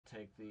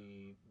take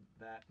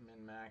that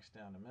min-max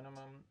down to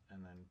minimum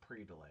and then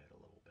pre-delay it a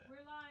little bit.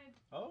 We're live.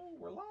 Oh,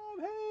 we're live.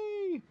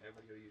 Hey!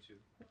 Everybody go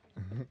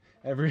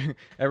to YouTube.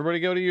 Everybody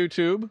go to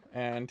YouTube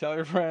and tell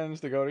your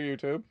friends to go to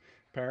YouTube.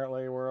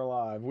 Apparently we're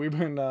alive. We've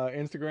been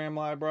Instagram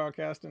live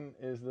broadcasting.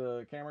 Is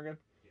the camera good?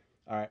 Yeah.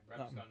 All right.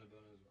 Brent's on the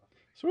building as well.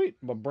 Sweet.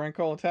 But Brent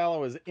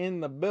K is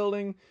in the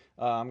building.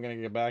 I'm going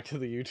to get back to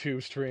the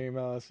YouTube stream.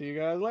 See you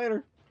guys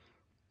later.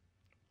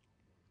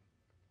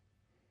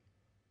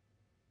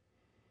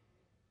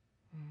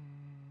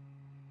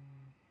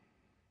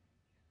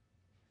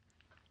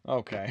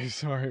 Okay,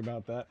 sorry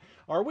about that.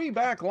 Are we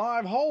back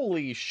live?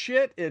 Holy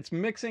shit, it's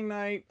mixing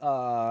night.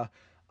 I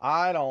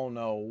don't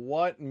know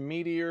what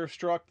meteor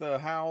struck the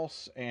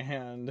house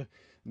and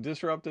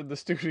disrupted the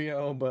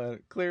studio,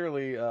 but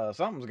clearly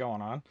something's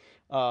going on.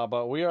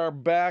 But we are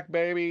back,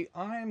 baby.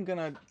 I'm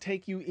gonna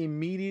take you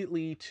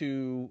immediately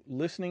to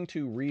listening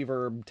to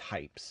reverb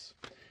types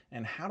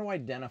and how to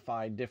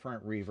identify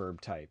different reverb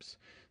types.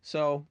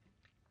 So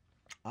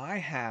I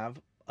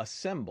have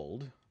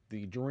assembled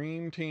the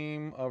dream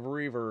team of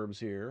reverbs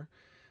here.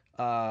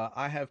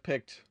 I have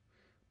picked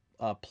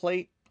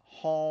plate,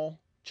 hall,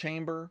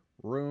 chamber,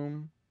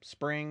 room,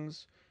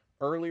 springs,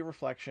 early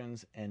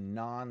reflections, and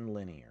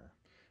non-linear.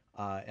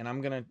 And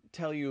I'm going to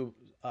tell you,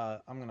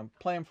 I'm going to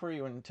play them for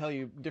you and tell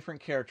you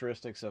different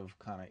characteristics of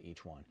kind of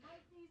each one. Mike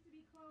needs to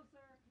be closer.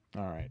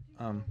 All right.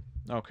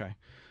 Okay.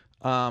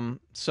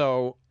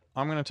 So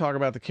I'm going to talk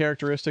about the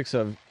characteristics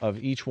of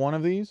each one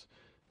of these.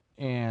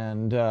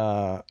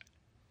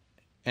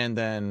 And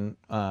then,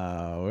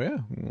 yeah,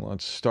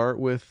 let's start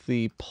with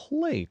the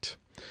plate.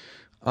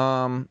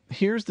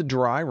 Here's the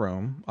dry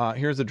room.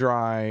 Here's the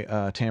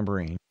dry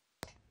tambourine.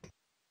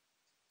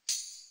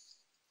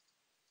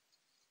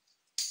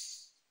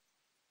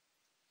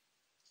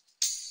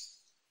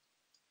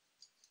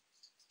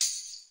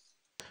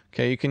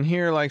 Okay, you can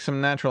hear like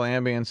some natural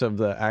ambience of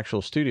the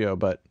actual studio,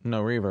 but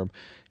no reverb.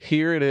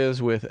 Here it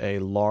is with a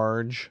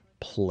large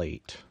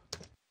plate.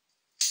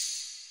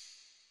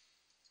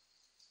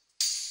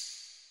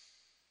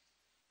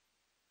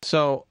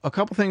 So a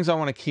couple things I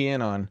want to key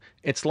in on.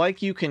 It's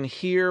like you can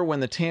hear when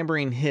the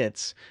tambourine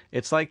hits,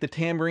 it's like the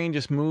tambourine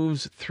just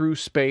moves through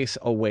space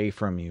away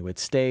from you. It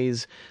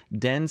stays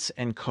dense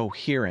and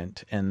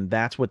coherent, and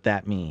that's what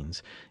that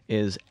means,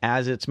 is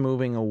as it's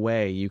moving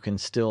away, you can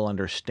still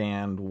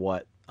understand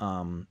what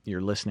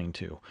you're listening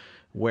to.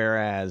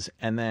 Whereas,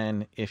 and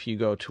then if you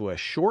go to a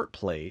short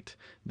plate,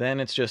 then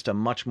it's just a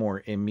much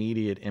more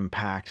immediate,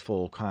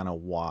 impactful, kind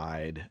of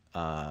wide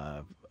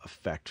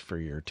effect for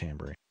your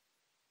tambourine.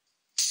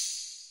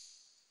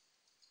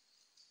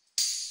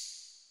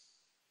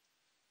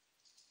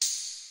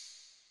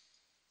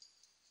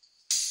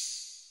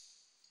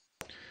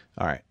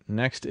 All right,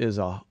 next is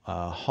a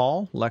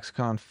Hall,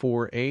 Lexicon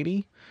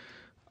 480.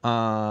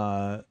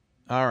 All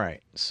right,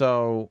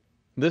 so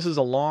this is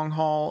a long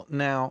Hall.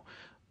 Now,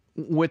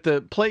 with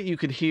the plate, you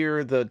could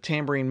hear the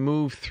tambourine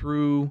move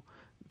through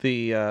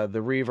the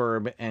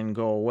reverb and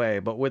go away.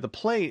 But with the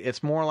plate,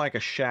 it's more like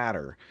a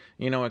shatter.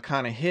 You know, it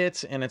kind of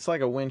hits, and it's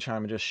like a wind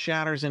chime. It just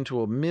shatters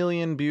into a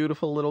million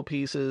beautiful little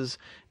pieces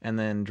and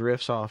then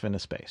drifts off into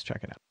space.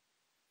 Check it out.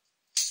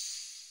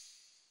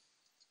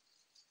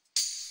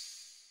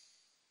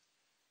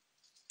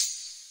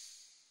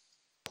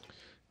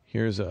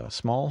 Here's a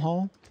small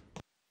Hall.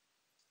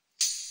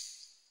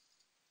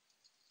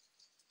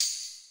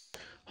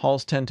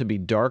 Halls tend to be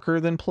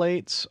darker than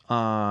plates.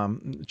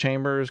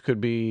 Chambers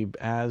could be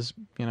as,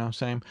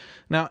 same.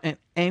 Now,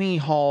 any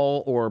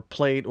Hall or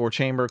plate or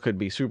chamber could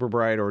be super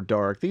bright or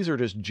dark. These are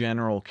just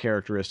general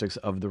characteristics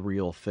of the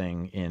real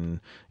thing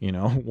in,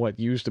 what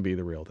used to be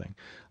the real thing.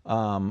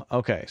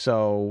 Okay,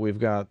 so we've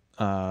got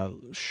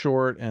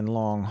short and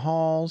long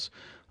Halls.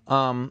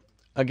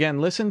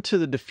 Again, listen to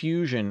the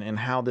diffusion and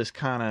how this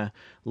kind of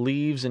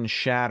leaves and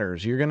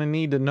shatters. You're going to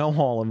need to know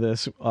all of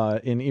this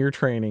in ear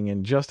training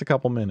in just a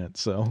couple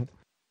minutes. So,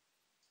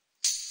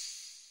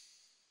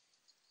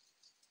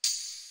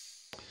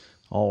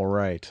 all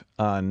right.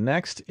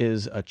 Next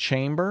is a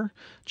chamber.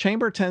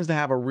 Chamber tends to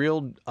have a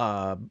real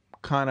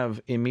kind of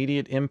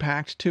immediate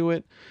impact to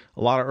it.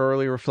 A lot of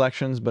early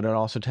reflections, but it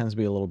also tends to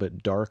be a little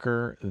bit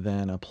darker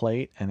than a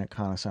plate, and it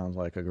kind of sounds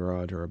like a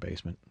garage or a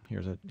basement.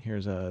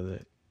 Here's the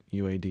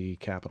UAD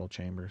Capital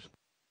Chambers.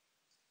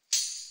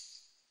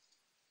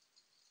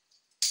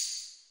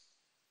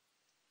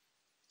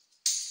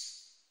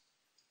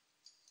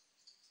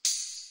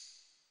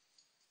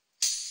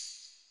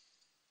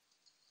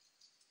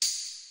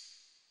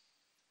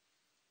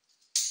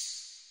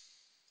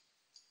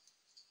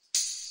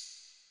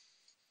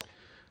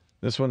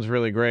 This one's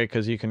really great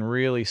because you can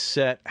really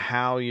set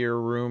how your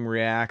room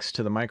reacts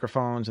to the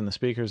microphones and the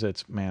speakers.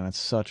 It's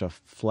such a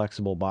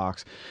flexible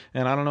box.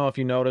 And I don't know if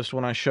you noticed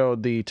when I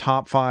showed the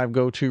top 5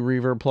 go-to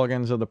reverb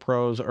plugins of the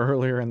pros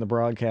earlier in the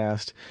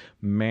broadcast,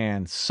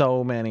 man,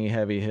 so many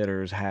heavy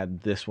hitters had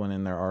this one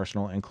in their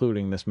arsenal,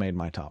 including this made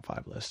my top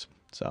 5 list.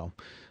 So,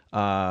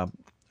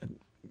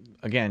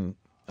 again,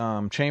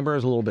 chamber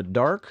is a little bit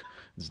dark.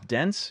 It's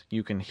dense.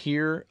 You can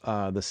hear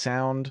the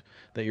sound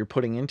that you're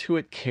putting into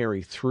it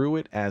carry through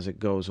it as it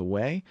goes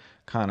away,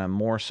 kind of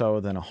more so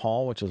than a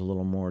hall, which is a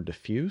little more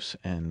diffuse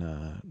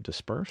and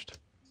dispersed.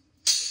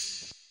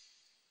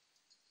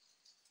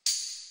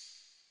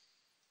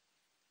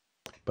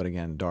 But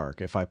again,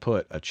 dark. If I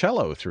put a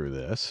cello through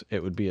this,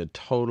 it would be a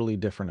totally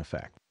different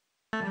effect.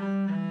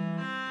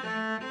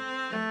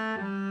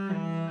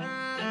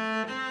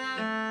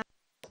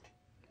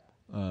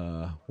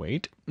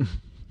 Wait.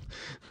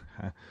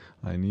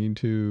 I need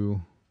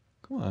to...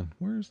 Come on,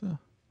 where's the...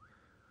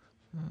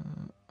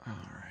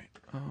 Alright.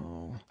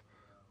 Oh.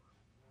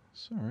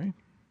 Sorry.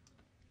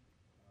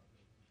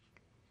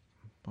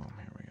 Boom,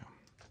 here we go.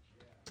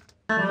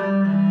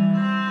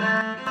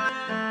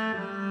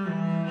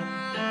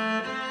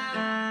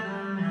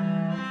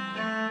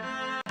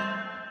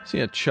 See,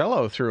 a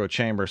cello through a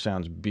chamber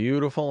sounds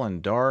beautiful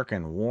and dark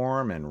and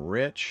warm and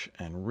rich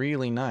and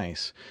really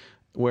nice.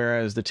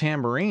 Whereas the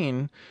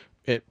tambourine,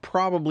 it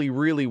probably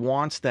really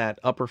wants that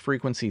upper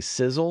frequency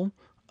sizzle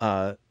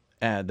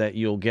that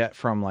you'll get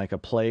from like a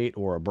plate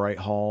or a bright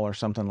hall or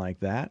something like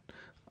that.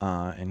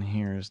 And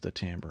here's the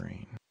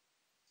tambourine.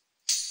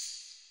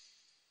 It's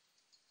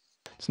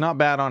not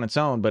bad on its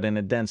own, but in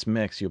a dense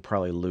mix, you'll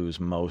probably lose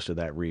most of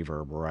that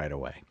reverb right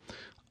away.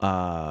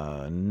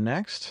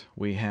 Next,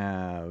 we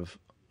have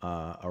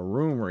a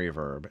room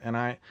reverb. And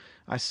I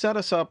set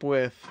us up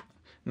with...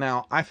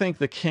 Now, I think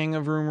the king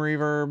of room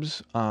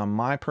reverbs,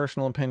 my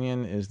personal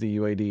opinion, is the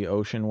UAD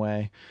Ocean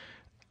Way.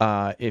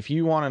 If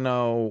you want to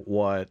know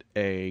what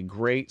a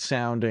great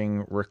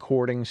sounding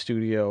recording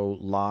studio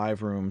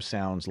live room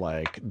sounds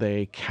like,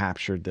 they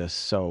captured this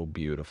so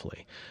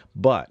beautifully.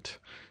 But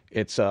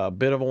it's a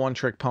bit of a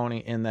one-trick pony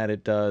in that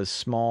it does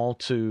small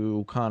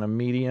to kind of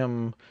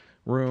medium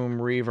room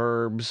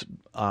reverbs,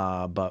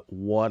 but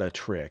what a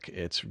trick.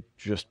 It's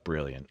just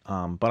brilliant.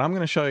 But I'm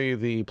going to show you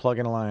the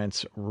Plugin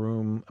Alliance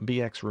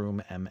BX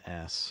Room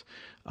MS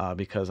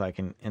because I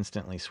can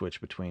instantly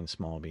switch between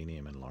small,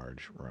 medium, and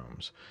large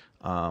rooms.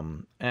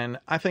 And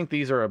I think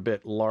these are a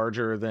bit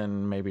larger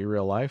than maybe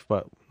real life,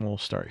 but we'll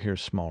start here.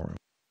 Small room.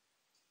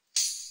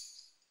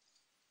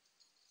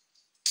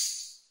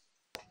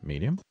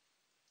 Medium.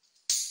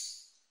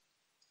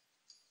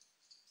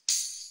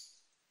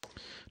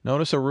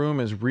 Notice a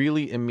room is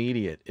really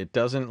immediate. It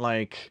doesn't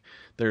like,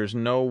 there's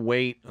no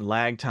wait,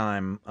 lag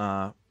time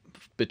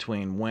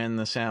between when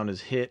the sound is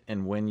hit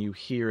and when you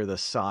hear the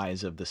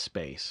size of the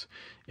space.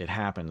 It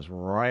happens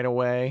right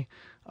away,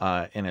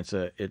 and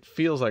it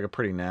feels like a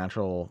pretty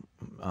natural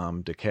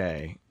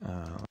decay.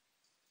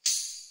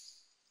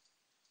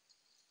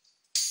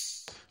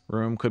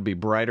 Room could be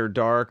bright or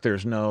dark.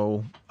 There's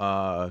no,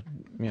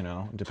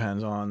 it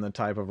depends on the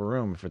type of a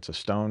room. If it's a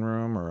stone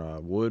room or a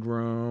wood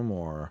room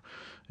or,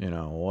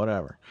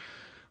 whatever.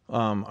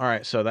 All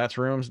right, so that's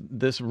rooms.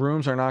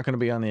 Rooms are not going to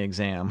be on the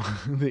exam.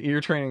 The ear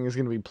training is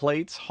going to be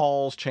plates,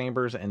 halls,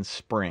 chambers, and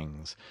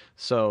springs.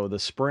 So the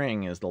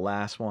spring is the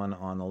last one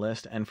on the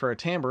list. And for a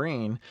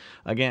tambourine,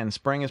 again,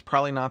 spring is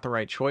probably not the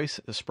right choice.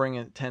 The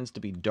spring tends to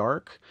be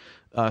dark.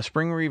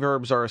 Spring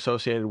reverbs are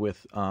associated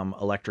with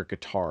electric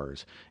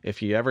guitars.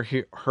 If you ever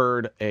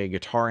heard a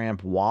guitar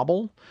amp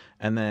wobble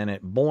and then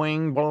it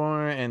boing,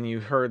 boing, and you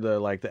heard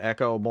the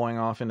echo boing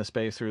off into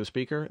space through the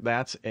speaker,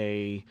 that's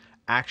a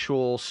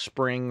actual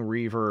spring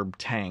reverb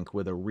tank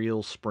with a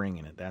real spring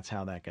in it. That's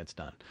how that gets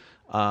done.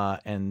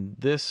 And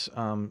this,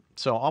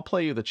 so I'll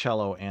play you the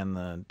cello and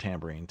the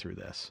tambourine through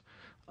this.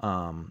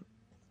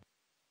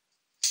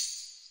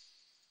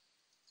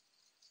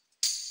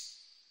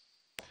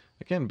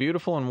 Again,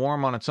 beautiful and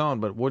warm on its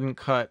own, but wouldn't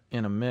cut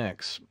in a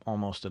mix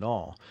almost at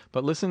all.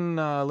 But listen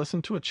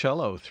to a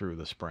cello through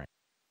the spring.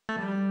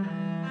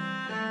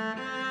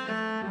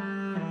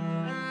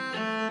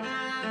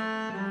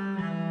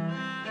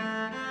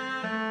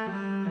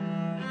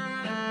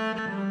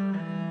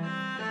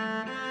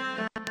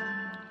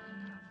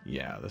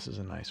 Yeah, this is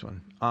a nice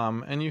one.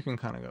 And you can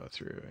kind of go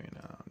through, and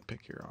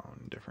pick your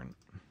own different.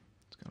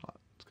 It's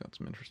got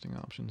some interesting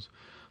options.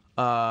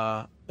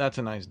 That's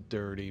a nice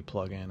dirty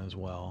plug-in as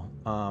well.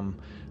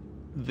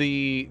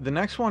 The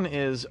next one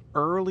is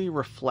early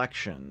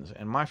reflections,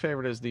 and my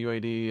favorite is the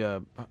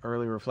UAD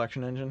early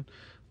reflection engine.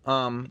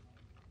 And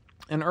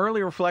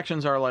early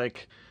reflections are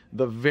like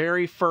the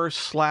very first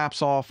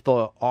slaps off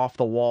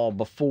the wall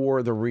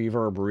before the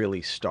reverb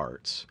really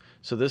starts.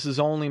 So this is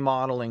only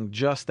modeling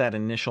just that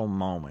initial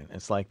moment.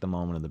 It's like the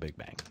moment of the Big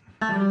Bang.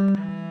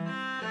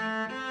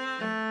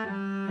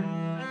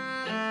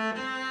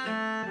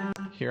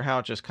 Hear how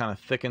it just kind of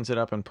thickens it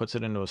up and puts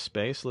it into a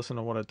space? Listen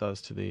to what it does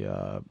to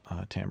the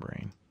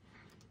tambourine.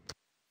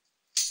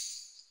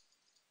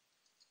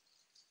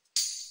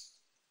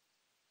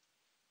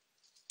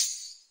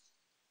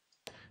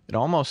 It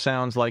almost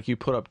sounds like you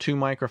put up two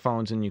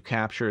microphones and you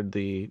captured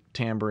the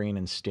tambourine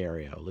in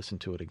stereo. Listen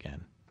to it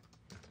again.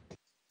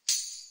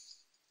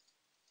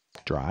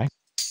 Dry.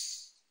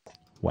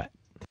 Wet.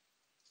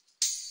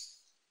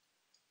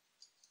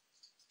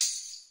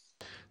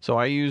 So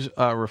I use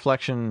a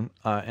reflection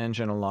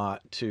engine a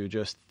lot to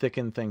just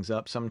thicken things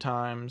up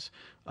sometimes,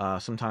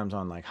 sometimes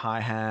on like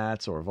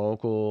hi-hats or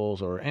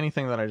vocals or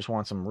anything that I just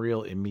want some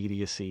real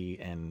immediacy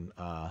and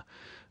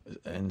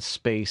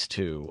space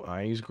to.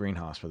 I use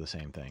Greenhouse for the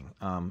same thing.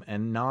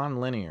 And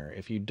non-linear.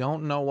 If you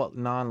don't know what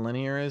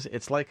non-linear is,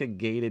 it's like a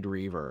gated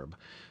reverb.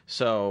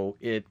 So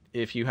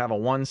if you have a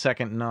 1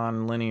 second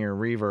non-linear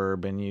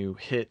reverb and you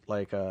hit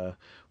like a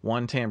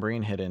one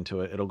tambourine hit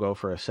into it, it'll go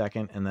for a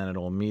second and then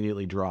it'll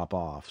immediately drop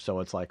off. So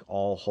it's like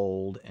all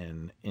hold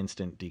and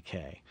instant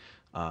decay.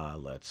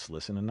 Let's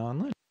listen to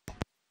non-linear.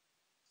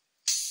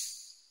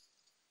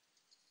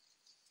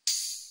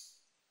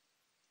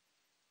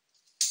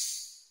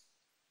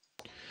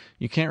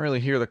 You can't really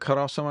hear the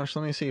cutoff so much.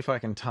 Let me see if I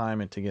can time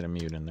it to get a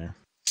mute in there.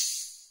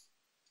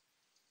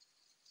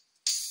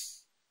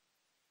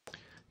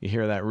 You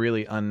hear that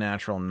really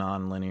unnatural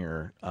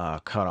non-linear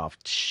cutoff.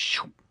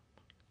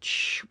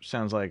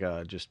 Sounds like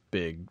a just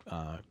big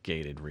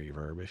gated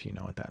reverb, if you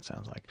know what that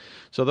sounds like.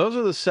 So those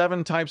are the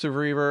 7 types of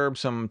reverb,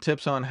 some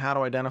tips on how to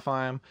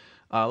identify them.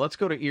 Let's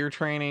go to ear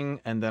training,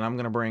 and then I'm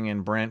going to bring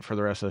in Brent for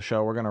the rest of the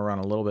show. We're going to run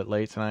a little bit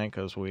late tonight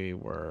because we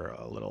were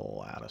a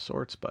little out of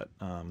sorts, but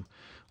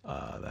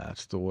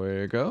that's the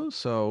way it goes.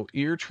 So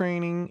ear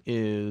training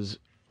is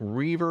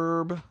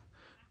reverb,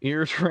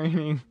 ear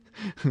training,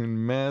 and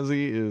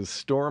Mazzy is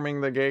storming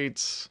the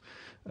gates.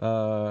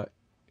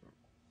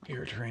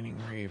 Ear training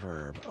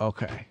reverb.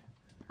 Okay.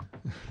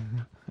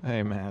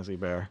 Hey, Mazzy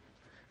Bear.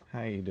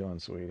 How you doing,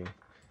 sweetie?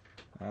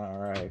 All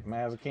right.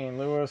 Mazakeen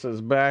Lewis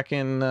is back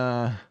in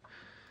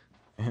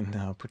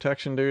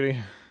protection duty.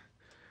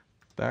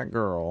 That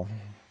girl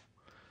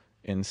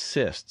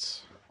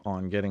insists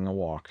on getting a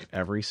walk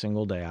every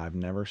single day. I've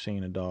never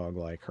seen a dog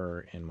like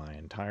her in my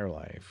entire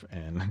life,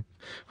 and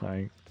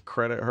I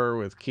credit her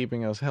with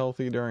keeping us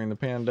healthy during the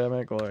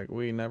pandemic like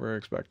we never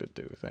expected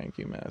to. Thank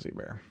you, Mazzy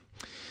Bear.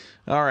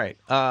 All right.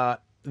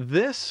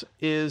 This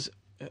is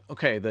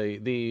okay.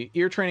 The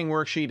ear training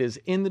worksheet is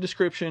in the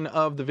description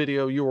of the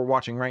video you are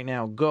watching right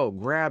now. Go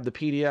grab the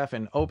PDF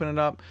and open it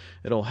up.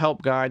 It'll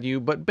help guide you.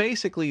 But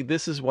basically,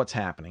 this is what's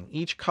happening.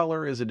 Each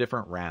color is a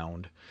different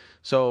round.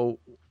 So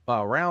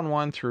round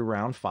 1 through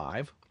round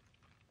 5.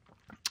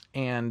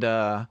 And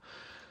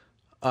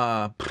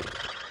I'm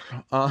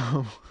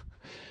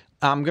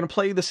going to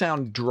play the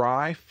sound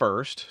dry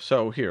first.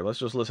 So here, let's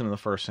just listen to the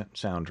first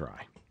sound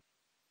dry.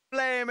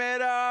 Blame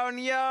it on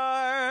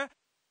your...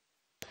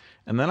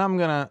 And then I'm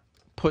going to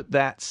put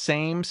that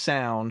same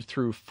sound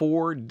through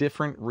 4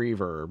 different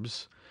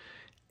reverbs,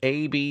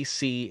 A, B,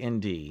 C,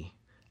 and D.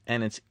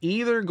 And it's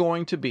either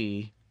going to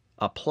be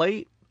a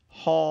plate,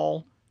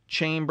 hall,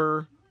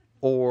 chamber,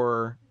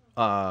 or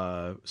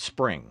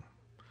spring.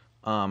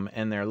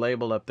 And they're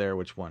labeled up there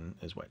which one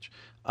is which.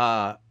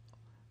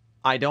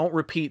 I don't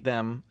repeat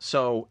them,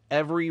 so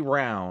every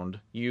round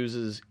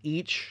uses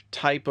each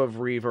type of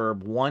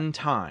reverb 1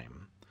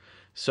 time.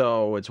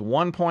 So it's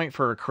 1 point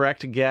for a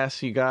correct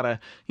guess. You gotta,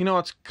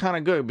 it's kind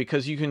of good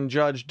because you can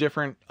judge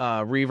different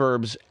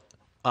reverbs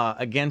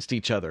against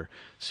each other.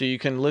 So you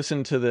can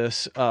listen to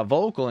this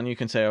vocal and you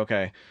can say,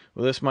 okay,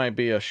 well, this might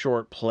be a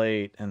short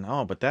plate, and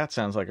oh, but that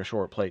sounds like a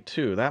short plate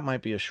too. That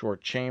might be a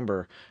short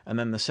chamber. And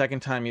then the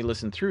second time you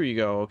listen through, you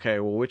go, okay,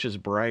 well, which is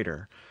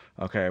brighter?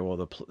 Okay,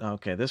 well,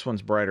 okay, this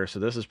one's brighter, so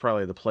this is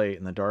probably the plate,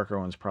 and the darker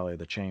one's probably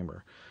the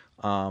chamber.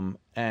 And,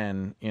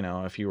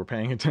 if you were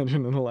paying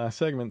attention in the last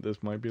segment,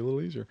 this might be a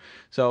little easier.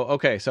 So,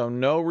 okay, so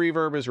no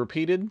reverb is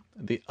repeated.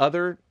 The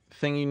other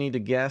thing you need to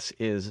guess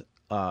is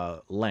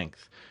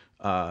length,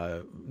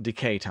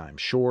 decay time,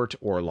 short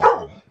or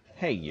long.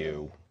 Hey,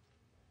 you.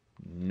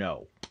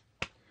 No.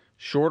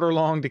 Short or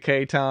long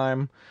decay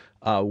time,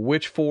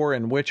 which 4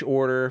 in which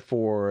order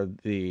for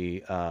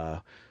the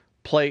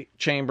plate,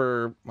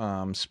 chamber,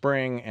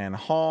 spring, and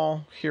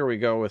hall. Here we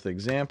go with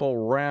example.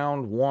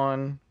 Round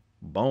 1.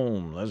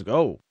 Boom. Let's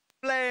go.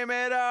 Blame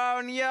it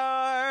on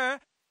your...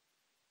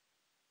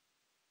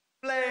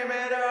 Blame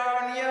it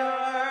on your...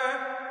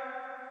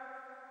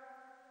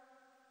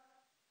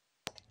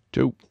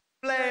 2.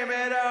 Blame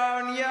it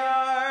on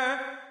your...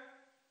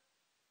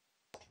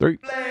 3.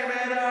 Blame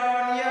it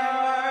on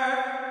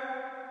your...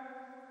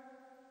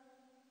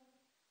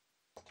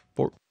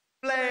 4.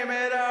 Blame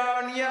it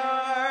on your...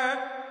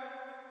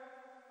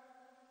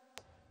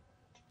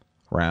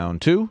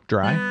 Round 2,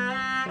 dry.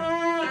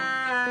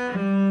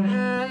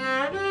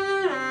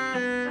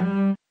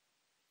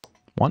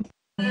 1.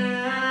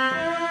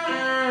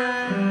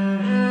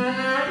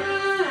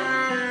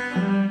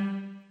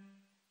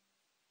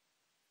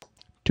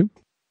 2.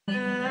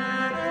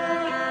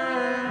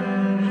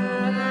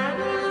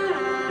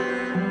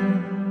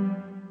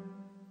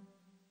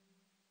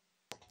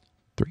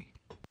 3.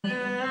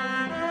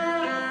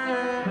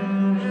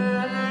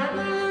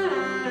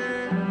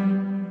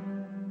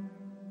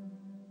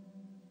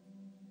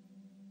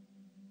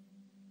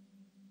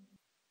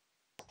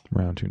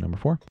 2, number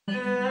 4.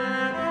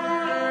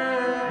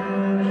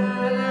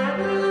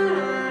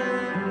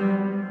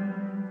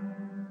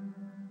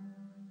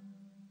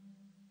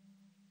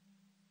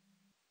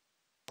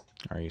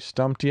 Are you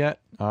stumped yet?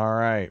 All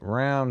right,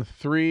 round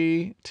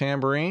 3,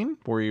 tambourine.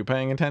 Were you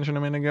paying attention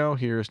a minute ago?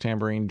 Here's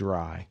tambourine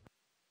dry.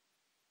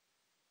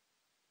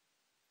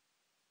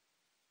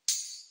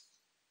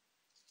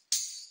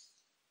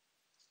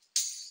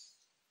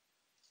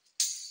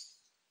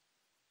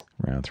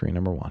 Round 3,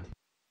 number 1.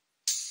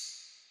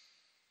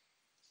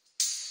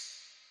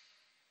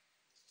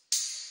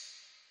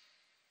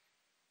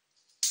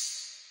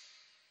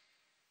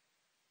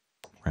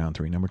 Round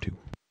 3, number 2.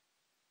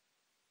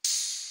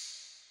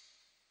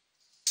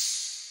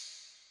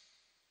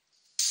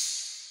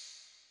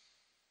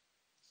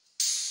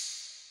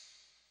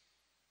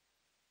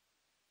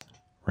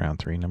 Round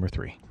 3, number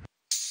 3.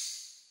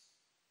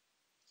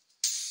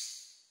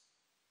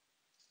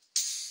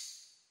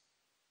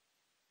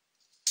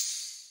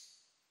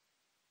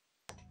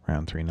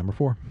 Round 3, number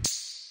 4.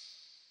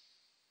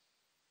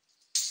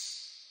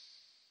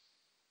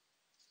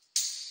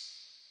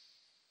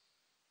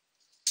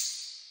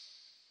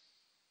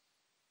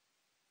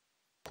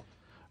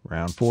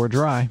 Round 4,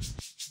 dry.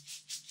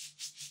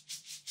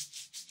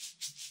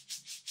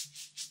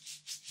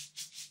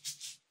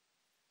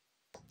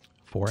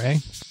 Four A.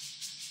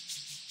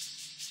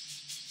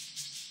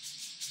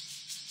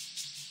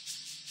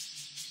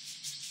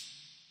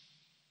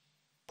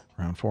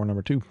 Round 4,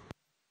 number 2.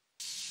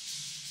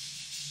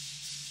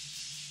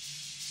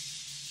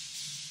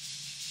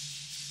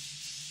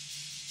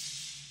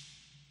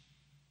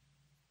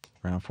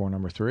 Round 4,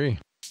 number 3.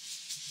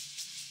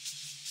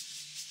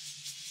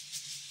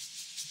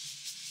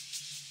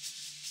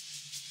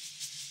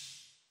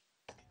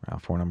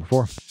 Round 4, number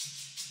 4.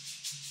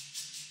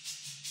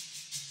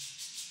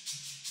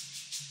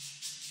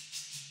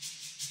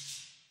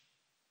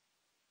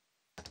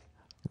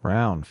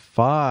 Round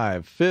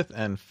 5, fifth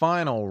and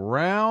final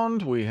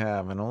round. We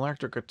have an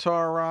electric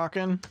guitar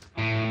rocking.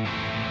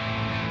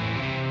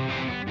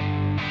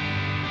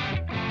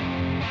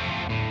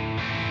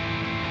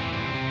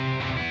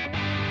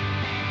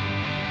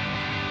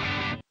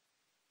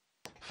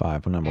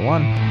 Five, number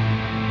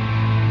 1.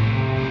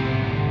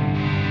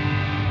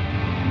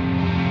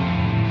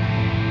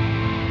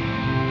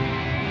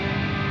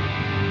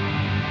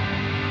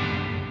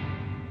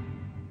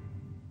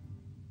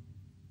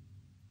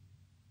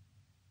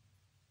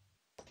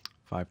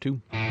 Five,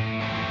 2.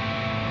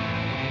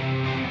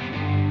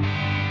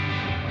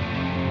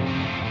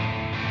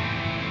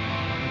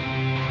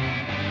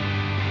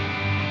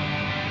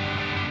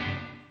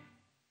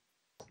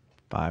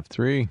 Five,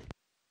 3.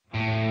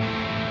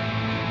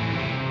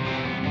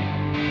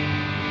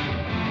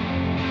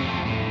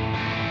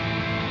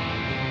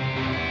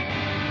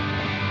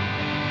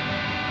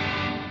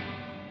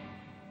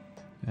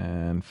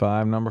 And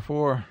 5, number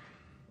 4.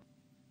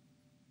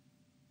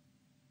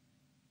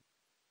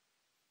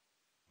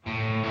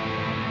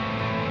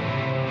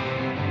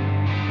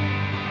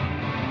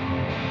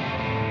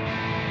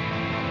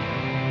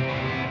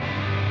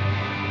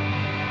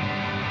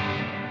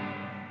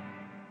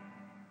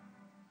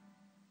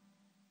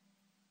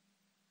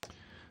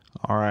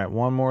 All right,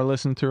 one more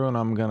listen through, and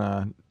I'm going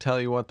to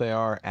tell you what they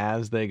are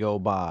as they go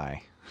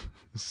by.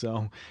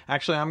 So,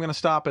 actually, I'm going to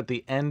stop at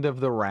the end of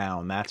the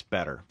round. That's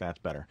better. That's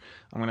better.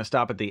 I'm going to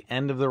stop at the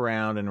end of the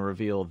round and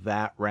reveal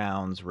that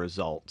round's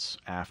results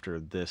after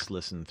this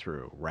listen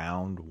through.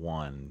 Round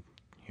 1.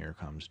 Here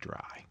comes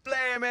dry.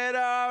 Blame it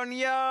on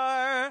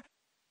your...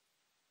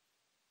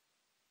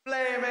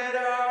 Blame it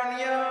on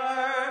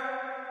your...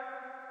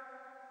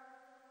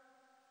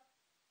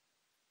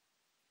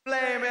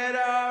 Blame it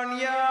on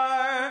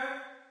your...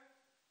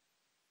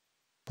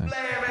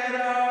 Blame it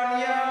on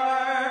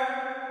your...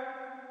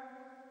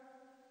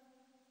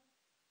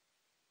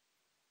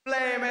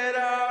 Blame it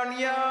on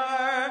your...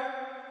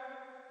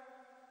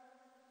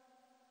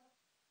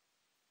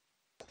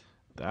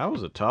 That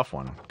was a tough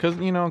one. Because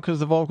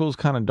the vocal's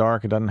kind of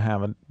dark. It doesn't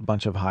have a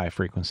bunch of high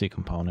frequency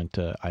component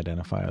to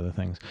identify other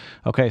things.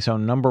 Okay, so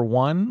number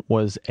 1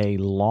 was a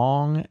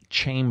long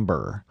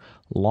chamber.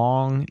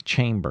 Long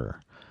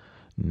chamber.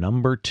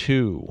 Number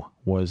 2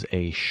 was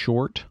a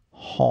short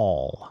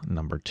hall.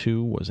 Number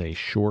 2 was a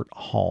short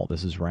hall.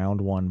 This is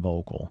round 1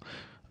 vocal.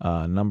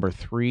 Number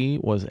 3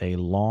 was a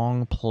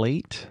long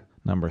plate.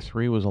 Number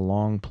 3 was a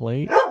long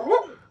plate.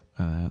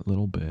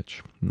 Little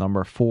bitch.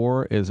 Number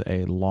 4 is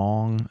a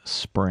long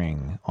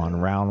spring on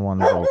round 1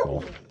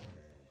 vocal.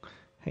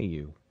 Hey,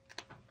 you.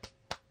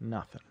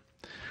 Nothing.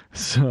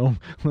 So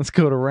let's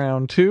go to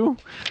round 2.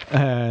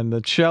 And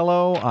the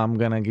cello, I'm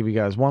going to give you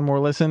guys one more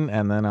listen,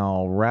 and then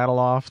I'll rattle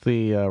off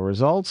the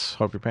results.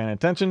 Hope you're paying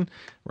attention.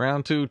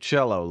 Round 2,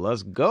 cello.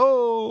 Let's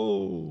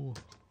go.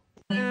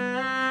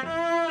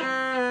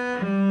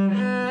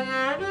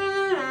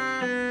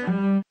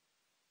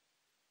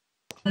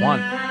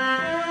 1.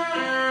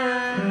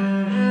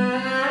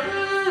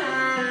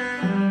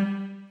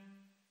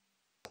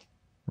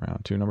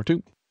 Round 2, number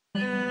 2.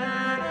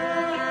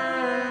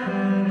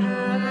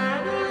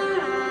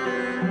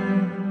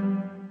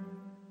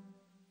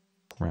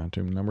 Round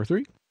 2, number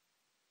 3.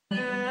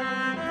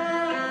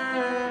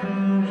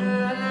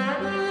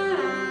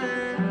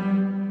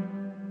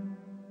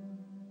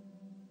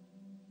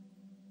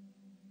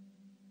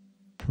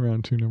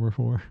 Round 2, number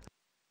 4.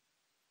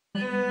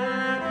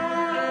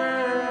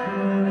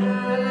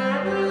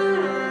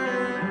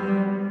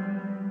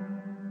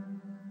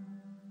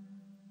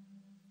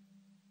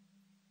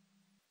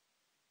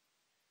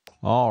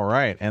 All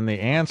right, and the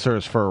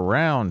answers for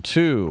round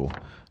 2.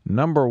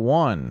 Number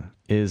 1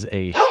 is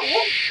a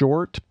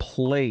short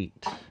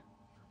plate.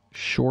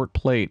 Short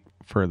plate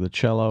for the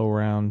cello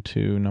round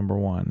 2, number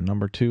 1.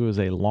 Number 2 is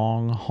a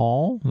long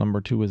haul.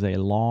 Number 2 is a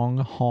long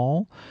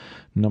haul.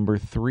 Number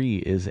 3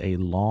 is a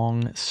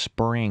long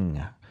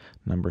spring.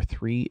 Number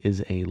 3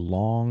 is a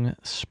long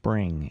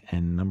spring.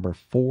 And number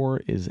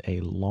 4 is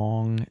a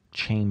long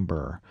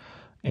chamber.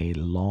 A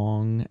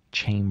long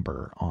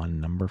chamber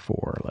on number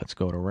 4. Let's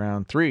go to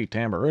round 3.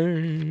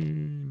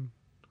 Tambourine.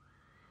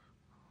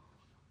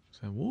 Is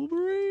that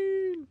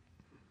Wolverine?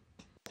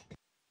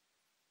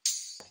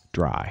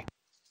 Dry.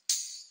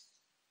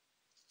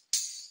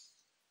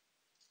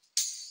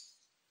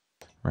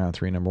 Round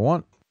 3, number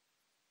 1.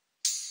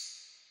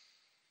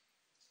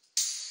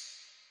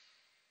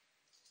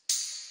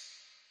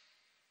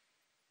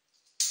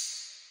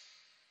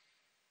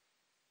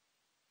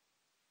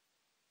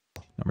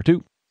 Number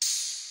 2.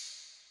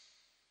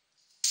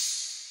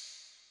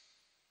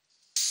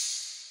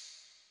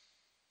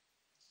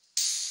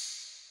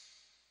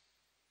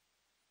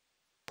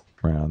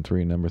 Round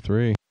 3, number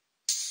 3.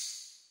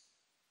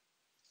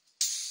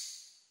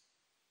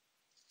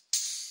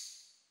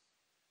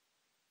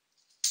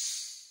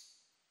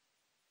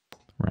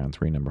 Round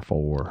 3, number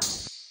 4.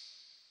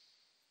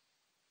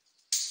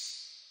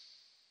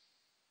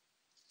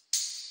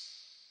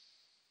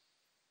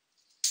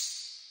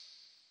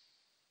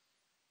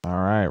 All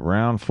right,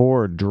 round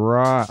 4,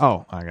 dry.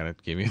 Oh, I gotta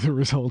give you the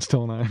results,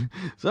 don't I?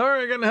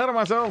 Sorry, getting ahead of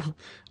myself.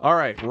 All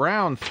right,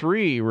 round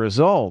 3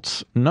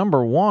 results.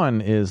 Number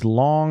 1 is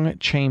long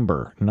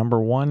chamber. Number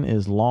 1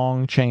 is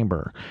long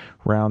chamber.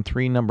 Round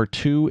 3, number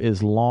 2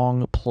 is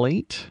long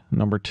plate.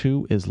 Number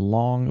 2 is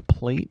long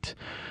plate.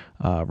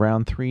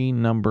 Round 3,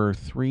 number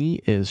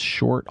 3 is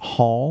short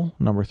haul.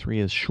 Number 3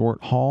 is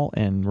short haul.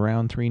 And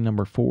round 3,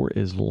 number 4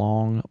 is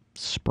long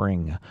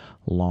spring.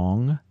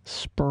 Long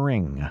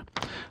spring.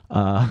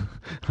 All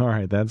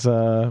right, that's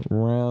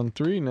round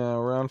 3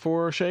 now. Round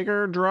 4,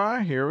 shaker,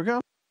 dry. Here we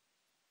go.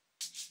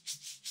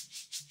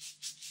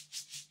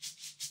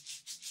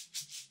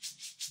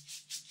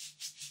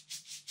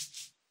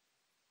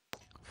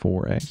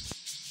 Four A.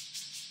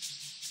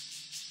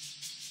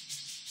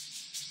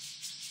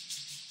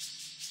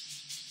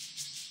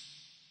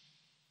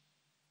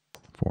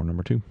 For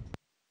number 2.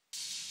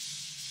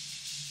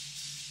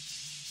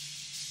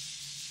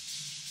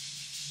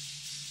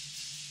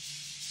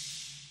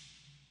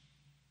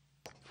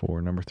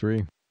 For number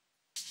 3.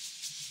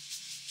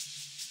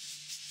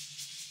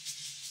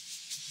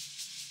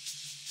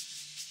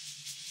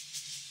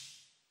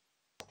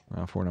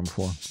 For number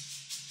 4.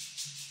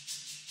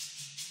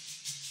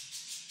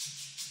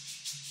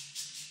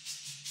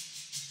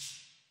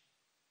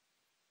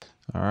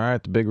 All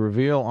right, the big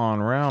reveal on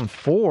round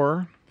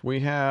 4.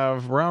 We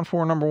have round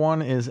 4, number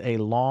 1 is a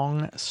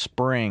long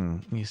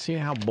spring. You see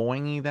how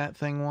boingy that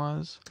thing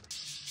was?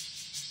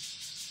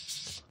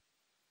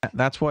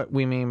 That's what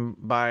we mean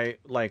by,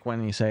 like,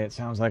 when you say it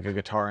sounds like a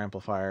guitar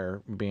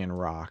amplifier being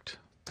rocked.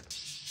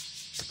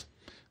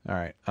 All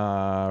right,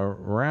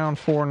 round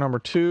 4, number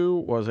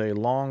 2 was a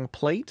long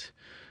plate.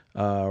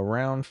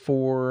 Round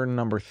 4,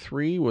 number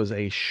 3 was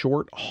a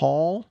short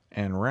haul.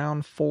 And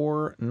round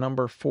 4,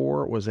 number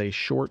 4 was a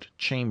short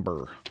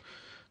chamber.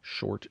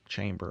 Short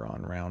chamber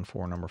on round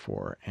 4, number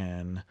 4.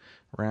 And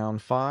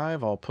round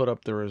 5, I'll put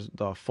up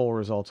the full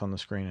results on the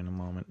screen in a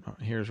moment.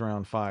 Here's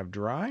round 5,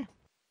 dry.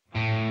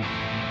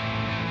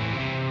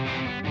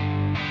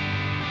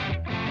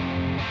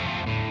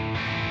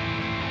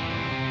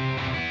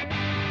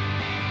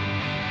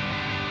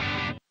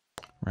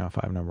 Round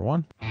 5, number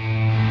 1.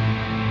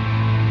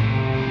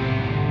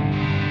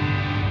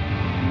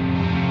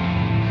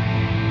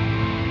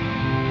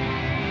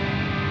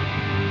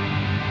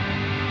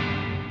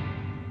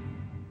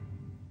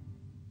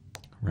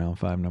 Round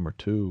 5, number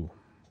 2.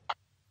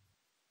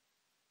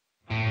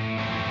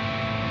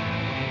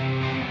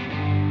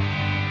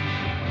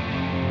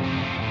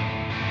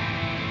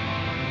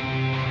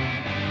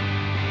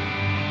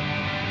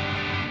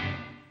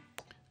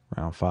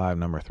 Round 5,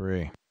 number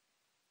 3.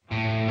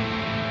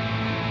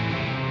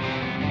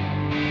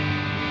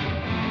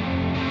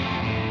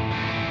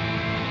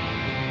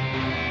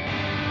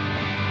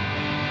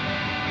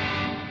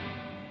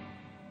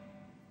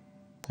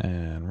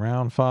 And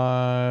round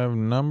 5,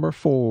 number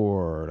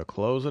 4 to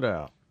close it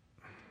out.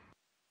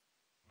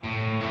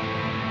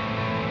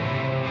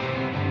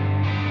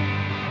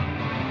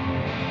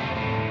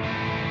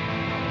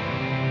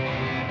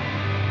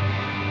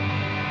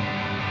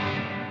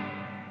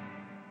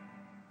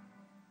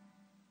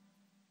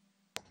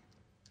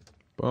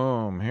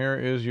 Boom, here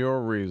is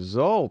your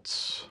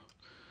results.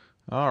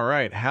 All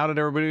right, how did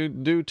everybody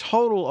do?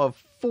 Total of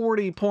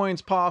 40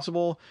 points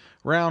possible.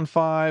 Round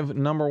 5,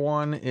 number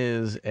 1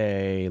 is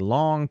a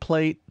long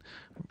plate.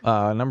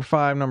 Number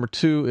 5, number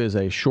 2 is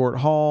a short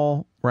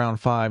haul. round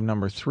 5,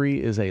 number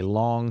 3 is a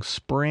long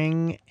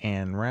spring,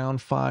 and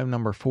round 5,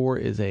 number 4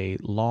 is a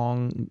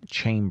long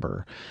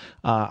chamber.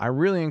 I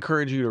really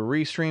encourage you to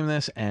restream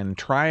this and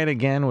try it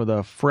again with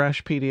a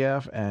fresh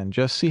PDF and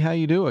just see how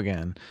you do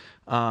again.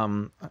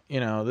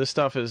 This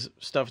stuff is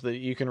stuff that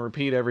you can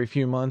repeat every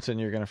few months, and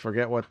you're going to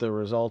forget what the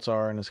results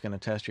are, and it's going to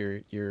test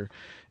your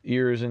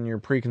ears and your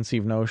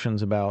preconceived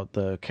notions about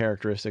the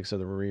characteristics of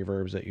the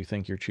reverbs that you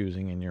think you're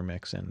choosing in your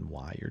mix and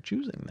why you're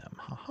choosing them.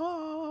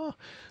 Haha.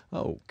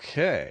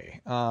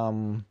 Okay.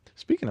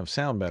 Speaking of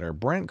Sound Better,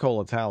 Brent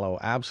K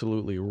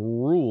absolutely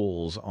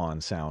rules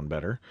on Sound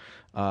Better.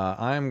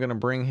 I'm going to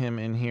bring him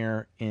in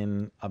here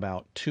in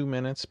about 2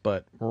 minutes,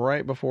 but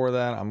right before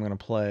that, I'm going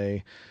to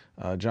play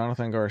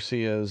Jonathan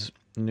Garcia's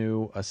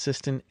new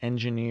assistant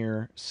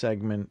engineer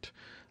segment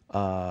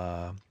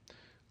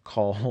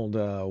called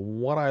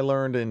What I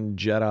Learned in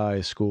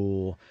Jedi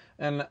School.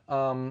 And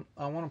I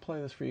want to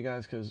play this for you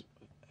guys because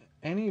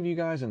any of you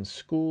guys in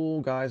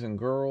school, guys and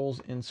girls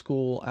in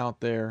school out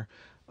there,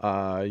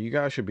 you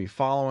guys should be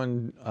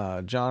following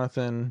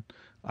Jonathan.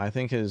 I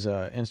think his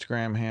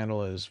Instagram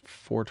handle is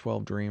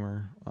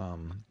 412dreamer.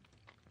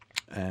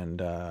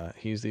 And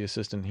he's the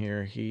assistant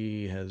here.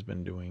 He has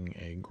been doing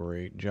a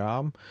great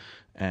job,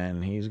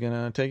 and he's going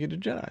to take you to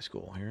Jedi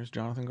School. Here's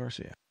Jonathan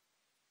Garcia.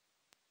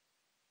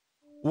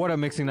 What up,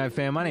 Mixing Night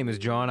fam? My name is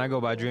John. I go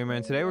by Dreamer,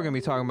 and today we're going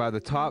to be talking about the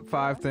top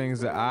 5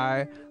 things that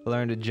I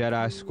learned at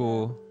Jedi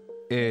School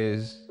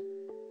is...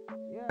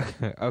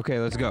 Okay,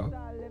 let's go.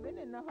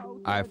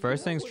 Alright,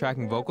 first thing's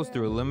tracking vocals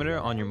through a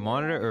limiter on your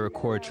monitor or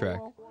record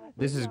track.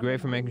 This is great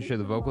for making sure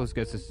the vocalist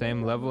gets the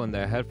same level in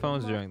their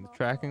headphones during the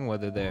tracking,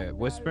 whether they're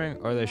whispering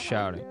or they're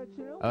shouting.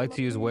 I like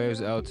to use Waves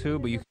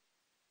L2, but you...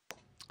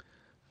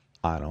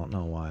 I don't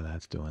know why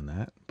that's doing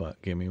that,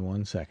 but give me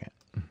 1 second.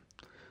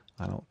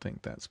 I don't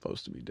think that's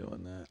supposed to be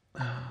doing that.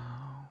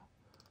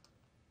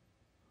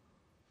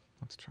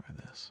 Let's try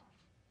this.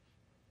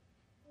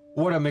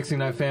 What up, Mixing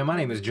Night fam? My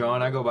name is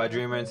John. I go by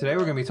Dreamer, and today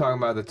we're going to be talking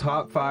about the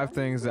top 5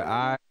 things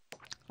that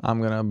I'm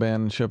going to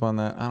abandon ship on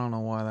that. I don't know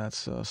why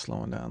that's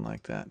slowing down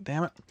like that.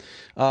 Damn it.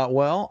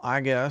 Well,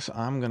 I guess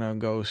I'm going to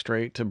go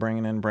straight to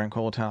bringing in Brent K.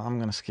 I'm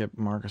going to skip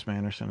Marcus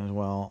Manderson as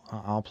well.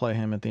 I'll play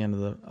him at the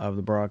end of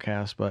the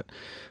broadcast, but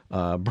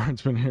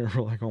Brent's been here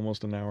for like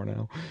almost an hour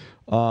now.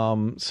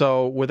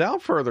 So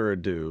without further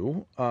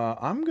ado,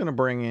 I'm going to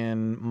bring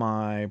in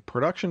my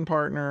production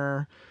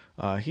partner.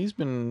 He's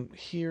been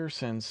here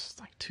since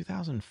like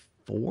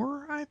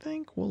 2004, I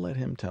think. We'll let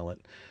him tell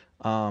it.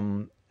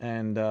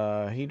 And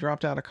he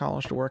dropped out of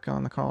college to work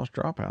on the College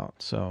Dropout.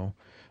 So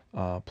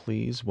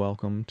please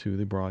welcome to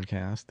the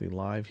broadcast the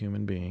live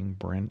human being,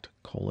 Brent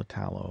K,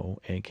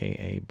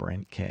 a.k.a.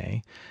 Brent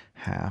K,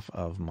 half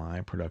of my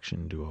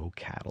production duo,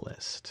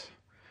 Katalyst.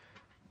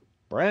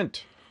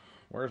 Brent!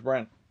 Where's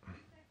Brent?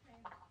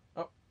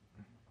 Oh.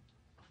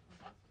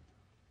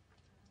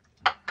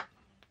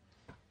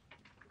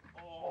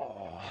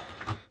 Oh.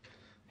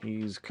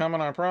 He's coming,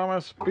 I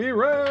promise. Be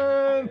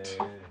Brent!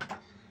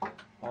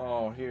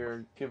 Oh,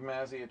 here, give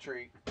Mazzy a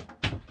treat.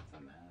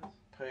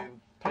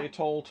 Pay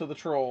toll to the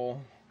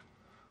troll.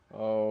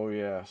 Oh,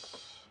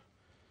 yes.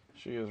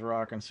 She is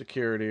rocking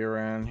security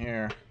around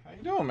here. How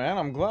you doing, man?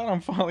 I'm glad I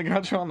finally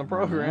got you on the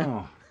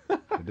program.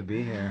 Good to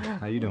be here.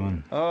 How you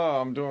doing? Oh,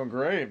 I'm doing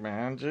great,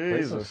 man.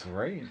 Jesus. This is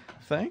great.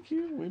 Thank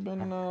you. We've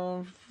been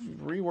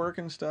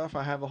reworking stuff.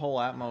 I have the whole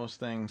Atmos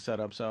thing set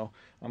up, so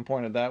I'm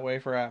pointed that way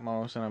for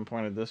Atmos, and I'm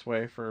pointed this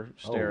way for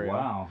stereo. Oh,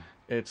 wow.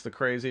 It's the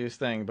craziest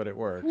thing, but it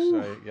works.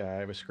 I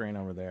have a screen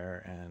over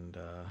there,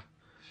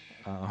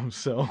 and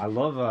so I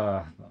love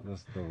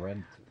the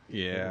red.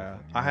 Yeah,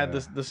 I had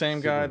the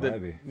same guy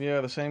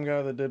the same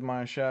guy that did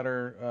my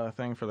shatter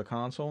thing for the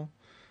console.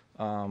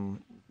 When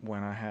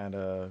I had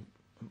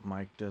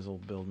Mike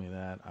Dizzle build me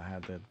that, I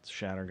had the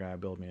shatter guy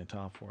build me a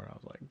top for it. I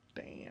was like,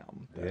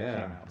 damn, that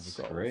came out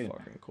so great.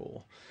 Fucking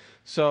cool.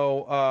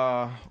 So,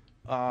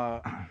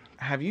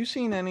 have you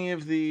seen any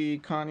of the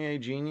Kanye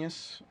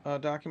Genius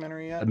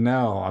documentary yet?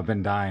 No, I've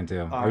been dying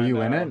to. Are you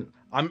in it?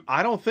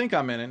 I don't think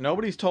I'm in it.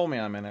 Nobody's told me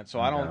I'm in it,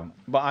 so I don't.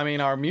 But I mean,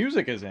 our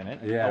music is in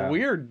it. Yeah,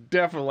 we're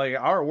definitely,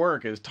 our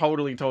work is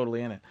totally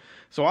in it.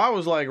 So I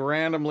was like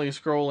randomly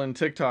scrolling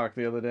TikTok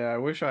the other day. I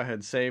wish I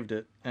had saved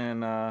it,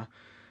 and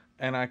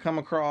I come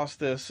across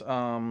this.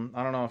 I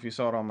don't know if you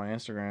saw it on my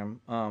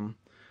Instagram.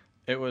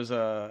 It was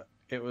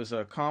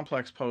a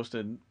Complex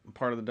posted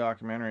part of the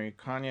documentary.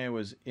 Kanye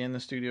was in the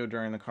studio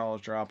during the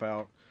College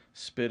Dropout,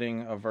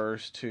 spitting a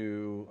verse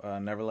to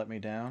Never Let Me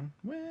Down.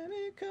 When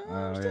it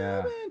comes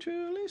to being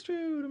truly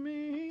true to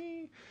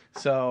me.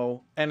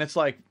 So, and it's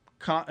like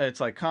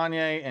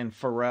Kanye and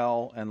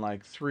Pharrell and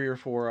like 3 or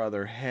 4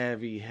 other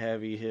heavy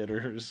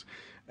hitters.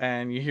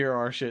 And you hear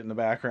our shit in the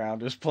background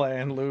just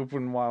playing,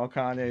 looping while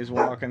Kanye's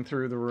walking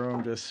through the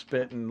room just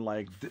spitting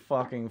like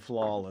fucking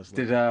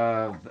flawlessly. Did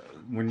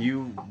when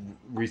you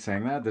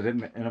re-sang that, did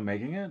it end up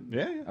making it?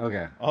 Yeah.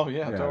 Okay. Oh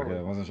yeah, totally. Okay.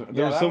 I wasn't sure.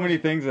 There were so many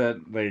things that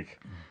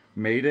like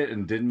made it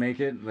and didn't make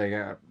it.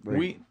 Like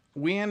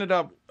we ended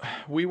up,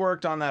 we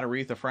worked on that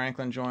Aretha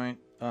Franklin joint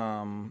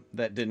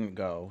that didn't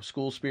go.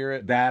 School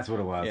Spirit. That's what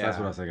it was. Yeah. That's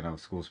what I was thinking of.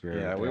 School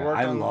Spirit. Yeah, we worked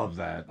I on- love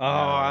that.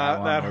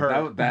 Oh, that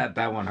hurt.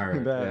 That one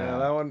hurt.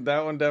 That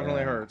one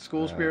definitely Yeah. hurt.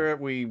 School Spirit,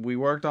 we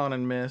worked on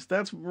and missed.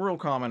 That's real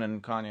common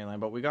in Kanye land,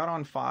 but we got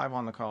on 5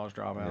 on the College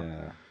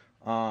Dropout.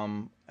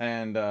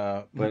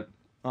 Yeah. But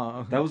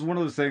that was one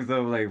of those things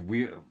though. Like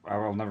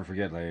I'll never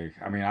forget. Like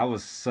I mean, I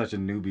was such a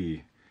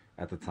newbie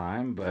at the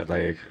time, but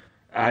like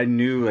I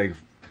knew like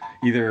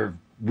either.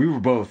 We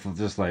were both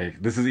just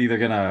like, this is either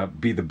gonna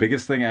be the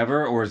biggest thing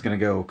ever, or it's gonna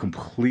go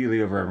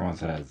completely over everyone's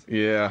heads.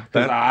 Yeah,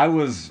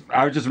 Because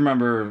I just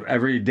remember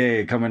every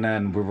day coming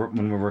in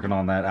when we're working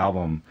on that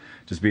album,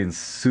 just being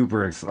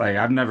super excited. Like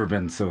I've never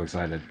been so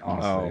excited,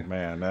 honestly. Oh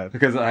man,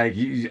 because like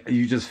you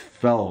just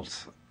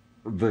felt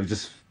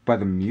just by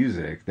the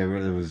music, there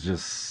was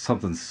just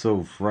something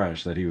so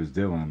fresh that he was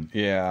doing.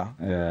 Yeah.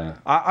 Yeah.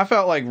 I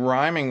felt like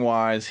rhyming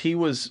wise, he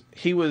was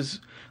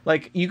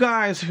like, you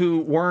guys who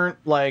weren't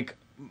like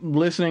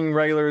listening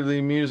regularly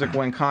to music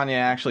when Kanye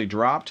actually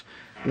dropped.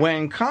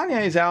 When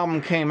Kanye's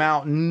album came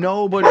out,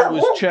 nobody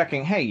was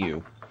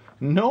checking.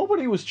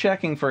 Nobody was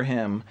checking for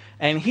him,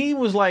 and he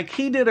was like,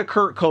 he did a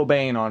Kurt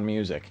Cobain on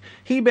music.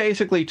 He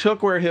basically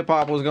took where hip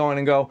hop was going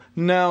and go,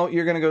 no,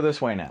 you're gonna go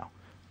this way now,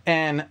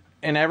 and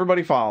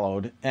everybody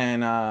followed,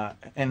 and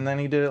then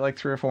he did it like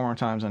 3 or 4 more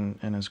times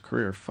in his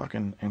career.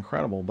 Fucking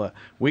incredible. But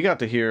we got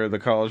to hear the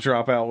College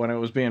Dropout when it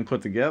was being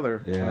put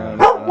together.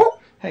 Yeah.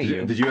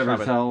 And, did you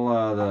ever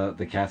tell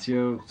the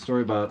Casio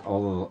story about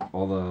all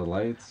the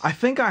lights? I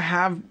think I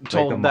have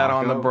told the that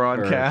on the Mako,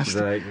 broadcast.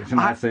 or, like, can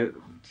I say it?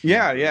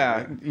 Yeah.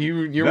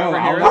 You No,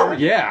 remember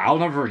hearing that? I'll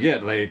never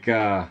forget. Like,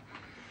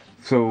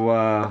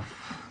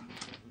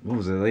 what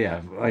was it?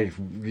 Yeah, like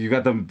you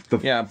got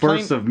the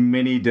first of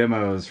many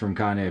demos from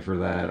Kanye for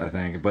that, I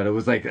think. But it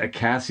was like a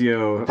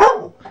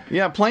Casio.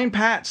 Yeah, Plain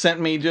Pat sent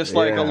me just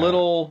like a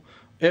little.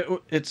 It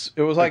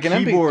was like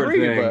an keyboard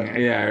MP3 thing,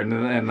 but... yeah,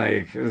 and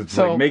like it's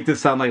So- like make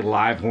this sound like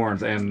live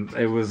horns, and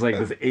it was like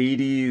this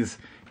 '80s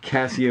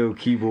Casio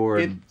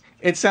keyboard.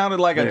 It sounded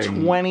like a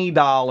thing.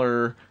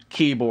 $20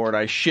 keyboard.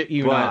 I shit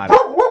you But-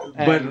 not.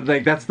 But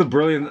like that's the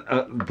brilliance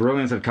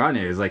of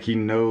Kanye is like he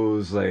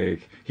knows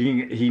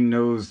he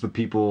knows the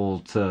people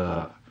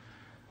to,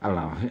 I don't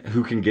know,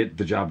 who can get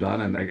the job done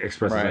and like,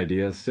 express his Right.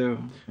 ideas too.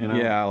 You know?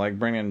 Yeah, like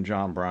bringing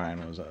John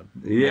Bryan was a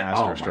Yeah,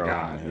 oh my masterstroke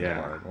God, on his yeah.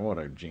 part. What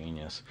a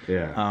genius.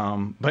 Yeah.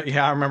 But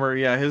yeah, I remember.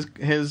 Yeah,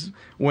 his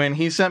when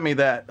he sent me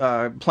that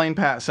Plain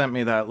Pat sent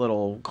me that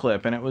little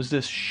clip, and it was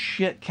this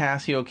shit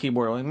Casio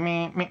keyboard like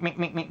me.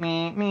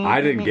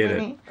 I didn't get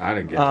it. I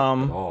didn't get it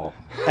at all.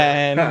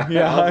 And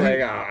yeah, I was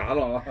like, I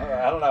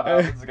don't know how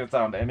this is gonna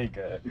sound any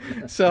good.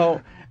 So,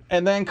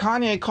 and then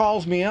Kanye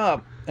calls me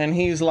up, and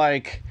he's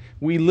like,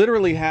 we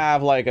literally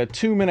have like a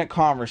 2-minute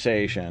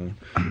conversation,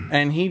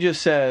 and he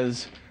just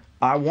says,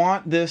 I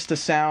want this to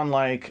sound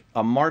like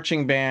a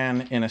marching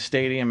band in a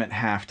stadium at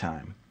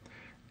halftime.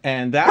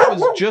 And that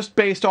was just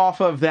based off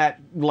of that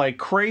like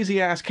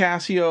crazy ass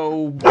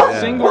Casio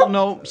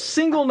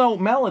single note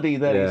melody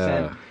that he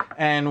sent.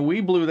 And we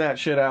blew that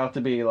shit out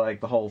to be like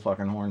the whole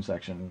fucking horn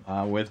section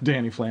with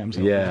Danny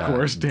Flamzo. Yeah, of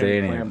course,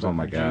 Danny Flamzo. Oh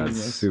my God,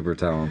 genius. super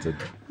talented.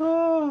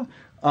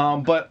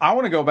 But I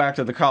want to go back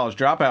to the College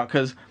Dropout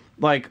because,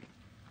 like,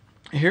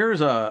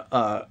 here's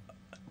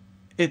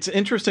it's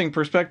interesting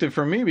perspective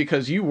for me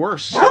because you were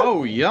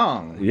so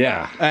young.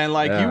 Yeah. And,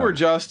 like, you were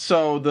just,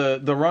 so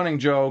the running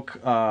joke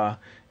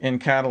in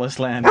Katalyst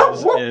land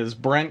is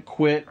Brent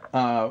quit,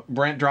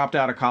 Brent dropped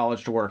out of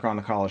college to work on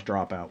the College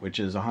Dropout, which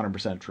is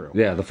 100% true.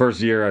 Yeah, the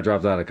first year I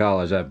dropped out of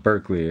college at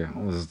Berkeley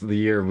was the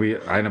year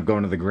I ended up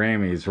going to the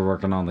Grammys for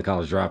working on the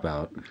College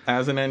Dropout.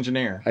 As an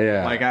engineer.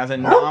 Yeah. Like, as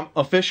an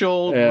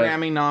official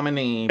Grammy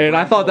nominee. And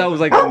I thought that was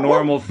like the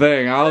normal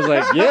thing. I was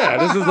like, yeah,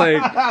 this is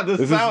like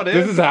This is how it is.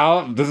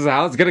 This is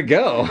how it's gonna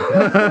go.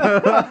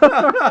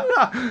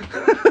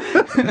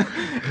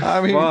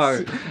 I mean,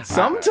 Fuck.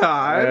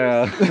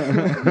 sometimes.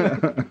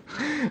 Yeah.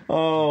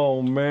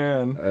 Oh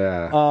man.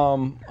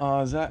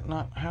 Yeah. Is that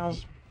not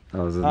how's?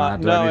 Oh, is it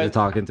not? Do no, I need to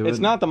talk into it? It's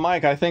not the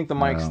mic. I think the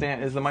mic No.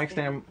 stand is the mic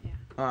stand.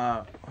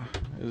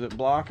 Is it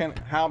blocking?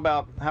 How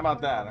about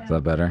that? Is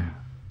that better?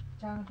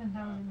 Jonathan,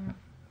 how is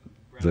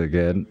it? Is it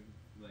good?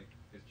 Like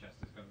his chest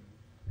is coming.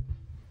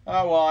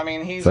 Oh well, I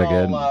mean he's Is that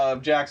good? all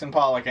Jackson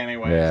Pollock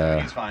anyway, so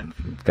Yeah. he's fine.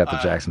 Got the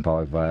Jackson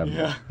Pollock vibe.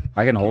 Yeah.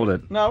 I can hold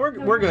it. No, we're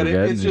good. We're good?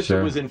 It's You just sure?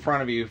 it was in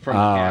front of you from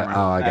the camera.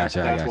 Oh, I That's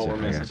gotcha. what we're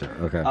missing.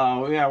 Okay.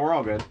 Oh yeah, we're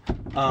all good.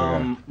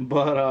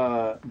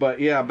 But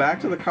yeah,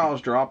 back to the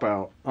College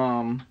Dropout.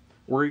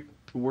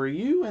 Were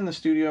you in the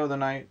studio the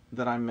night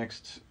that I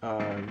mixed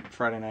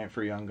Friday Night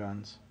for Young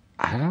Guns?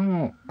 I don't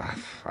know.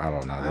 I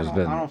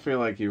don't feel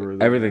like you were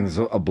there. Everything's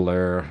a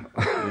blur.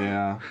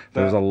 Yeah.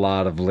 There was a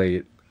lot of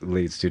late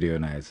studio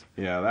nights.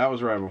 Yeah, that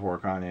was right before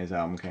Kanye's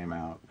album came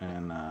out,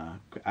 and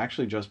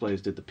actually Just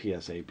Blaze did the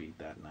PSA beat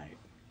that night.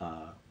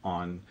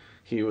 on.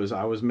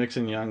 I was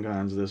mixing Young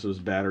Guns. This was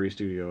Battery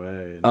Studio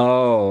A. And,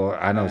 Oh,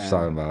 I know what you're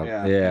talking about.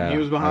 yeah, Yeah. and he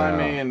was behind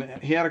me, and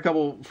he had a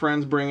couple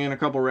friends bring in a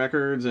couple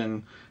records,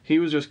 and he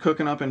was just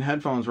cooking up in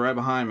headphones right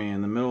behind me.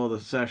 In the middle of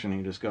the session,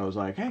 he just goes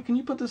like, "Hey, can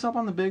you put this up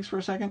on the bigs for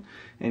a second?"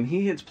 And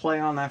he hits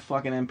play on that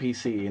fucking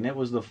MPC, and it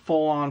was the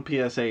full-on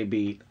PSA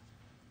beat.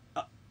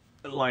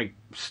 Like,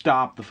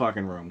 stopped the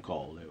fucking room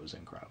cold. It was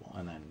incredible.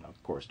 And then,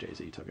 of course,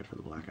 Jay-Z took it for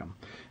the Black Album.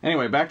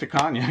 Anyway, back to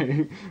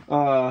Kanye.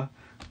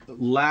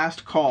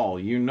 Last Call.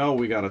 You know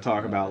we got to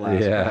talk about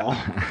Last Call.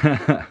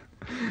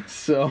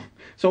 So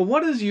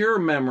what is your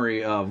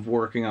memory of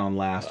working on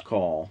Last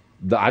Call?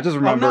 I just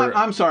remember.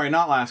 I'm sorry,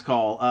 not Last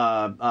Call.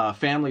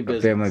 Family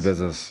Business. Family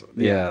Business.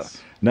 Yeah.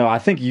 Yes. No, I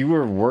think you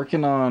were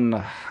working on.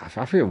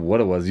 I forget what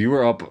it was. You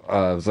were up. It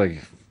was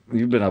like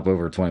you've been up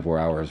over 24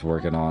 hours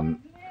working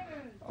on.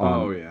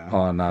 Oh yeah.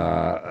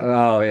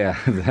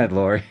 That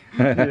Lori.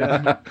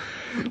 Yeah.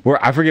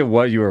 Where I forget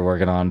what you were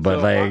working on,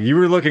 but So, you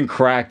were looking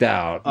cracked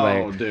out.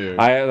 Oh, dude.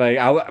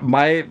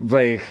 My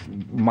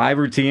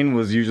routine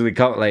was usually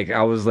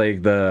I was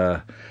like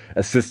the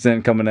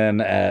assistant coming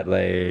in at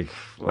like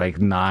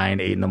 9,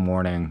 8 in the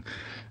morning.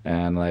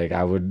 And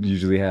I would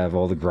usually have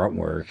all the grunt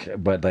work,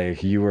 but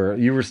you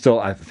were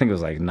still, I think it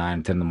was like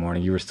 9, 10 in the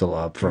morning. You were still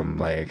up from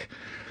we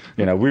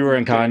were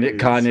in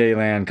Kanye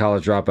land,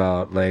 college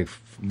dropout,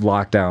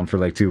 lockdown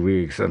for 2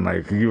 weeks, and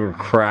you were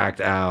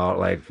cracked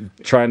out,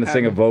 trying to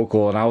sing a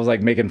vocal, and I was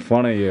making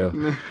fun of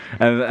you,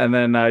 and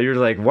then you were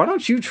like, "Why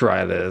don't you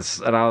try this?"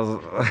 And I was,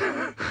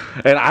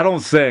 and I don't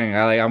sing.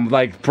 I'm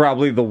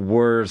probably the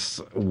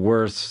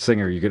worst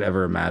singer you could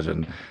ever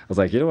imagine. I was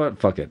like, you know what?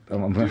 Fuck it.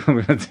 I'm gonna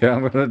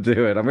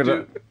do it. I'm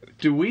gonna.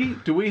 Do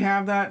we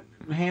have that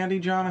handy,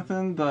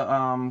 Jonathan? The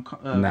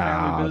Family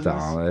No,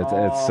 Business?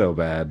 it's so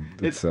bad.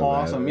 It's so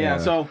awesome. bad. Yeah.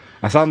 So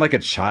I sound like a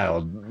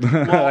child,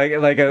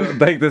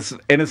 like this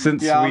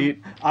innocent,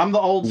 sweet. I'm the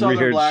old Southern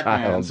weird black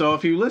man. child. So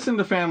if you listen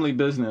to Family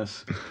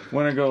Business,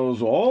 when it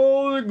goes,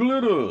 "All that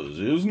glitters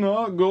is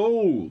not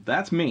gold,"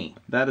 that's me.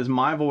 That is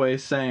my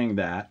voice saying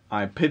that.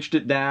 I pitched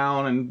it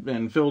down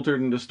and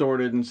filtered and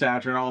distorted and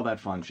saturated, all that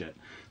fun shit.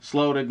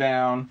 Slowed it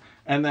down.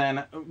 And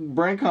then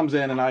Brent comes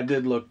in, and I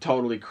did look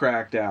totally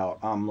cracked out.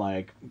 I'm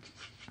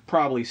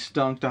probably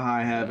stunk to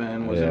high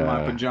heaven, was in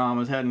my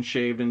pajamas, hadn't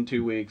shaved in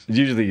 2 weeks.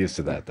 Usually used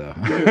to that though.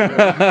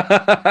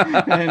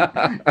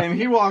 and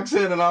he walks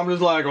in, and I'm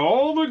just like,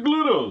 all the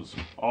glitters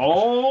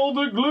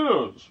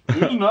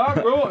is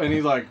not gold. And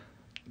he's like,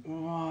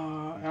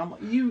 "What?" And I'm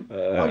like, you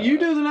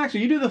do the next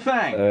one, you do the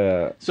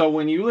thing. So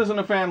when you listen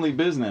to Family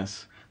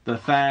Business, the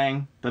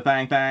thing,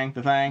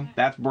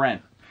 that's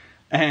Brent.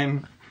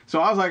 And so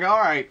I was like, all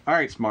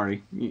right,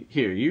 Smarty,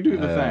 here, you do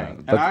the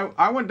thing. And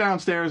I went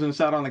downstairs and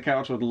sat on the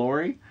couch with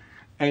Lori,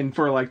 and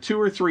for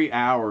 2 or 3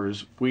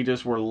 hours, we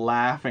just were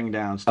laughing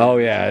downstairs. Oh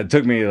yeah, it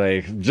took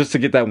me just to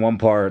get that one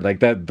part,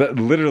 that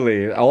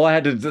literally, all I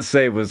had to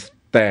say was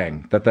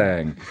the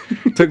thing.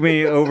 Took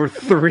me over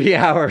 3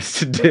 hours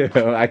to do.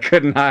 I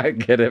could not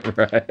get it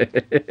right.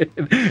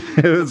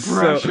 It was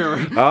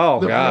pressure. Oh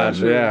gosh,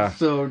 yeah.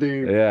 So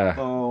deep. Yeah.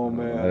 Oh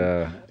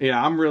man.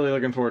 Yeah, I'm really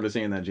looking forward to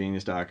seeing that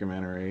Genius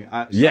documentary.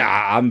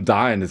 I'm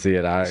dying to see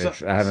it. I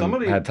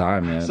haven't had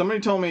time yet.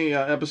 Somebody told me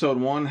episode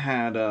 1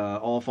 had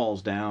All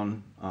Falls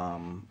Down.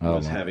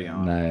 Was heavy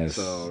on. Nice.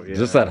 So yeah.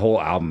 Just that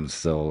whole album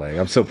still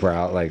I'm so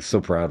proud,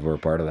 so proud we're a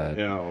part of that.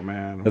 Yeah, oh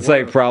man. It's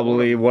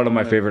probably one of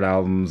my favorite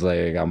albums.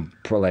 I'm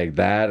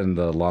that and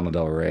the Lana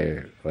Del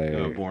Rey.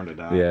 Born to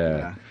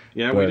Die.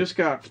 Yeah. We just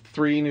got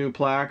 3 new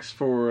plaques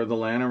for the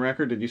Lana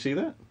record. Did you see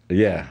that?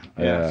 Yeah.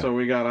 So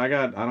I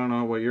don't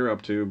know what you're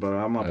up to, but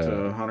I'm up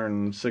to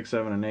 106,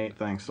 7, and 8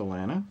 thanks to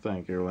Lana.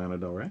 Thank you, Lana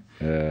Del Rey.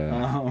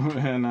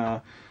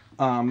 Yeah.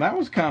 That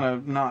was kind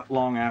of not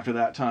long after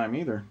that time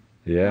either.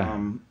 Yeah.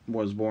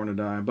 Was Born to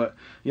Die. But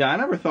yeah, I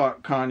never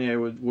thought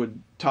Kanye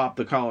would top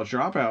the College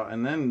Dropout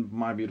and then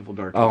My Beautiful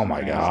Dark Twisted Oh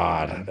my Fantasy.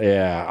 God.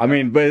 Yeah. I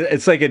mean, but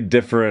it's a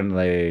different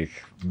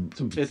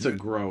It's a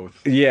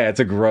growth. Yeah, it's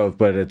a growth,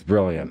 but it's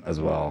brilliant as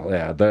well.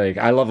 Yeah,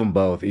 I love them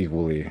both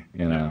equally.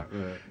 Yeah,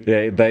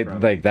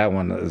 that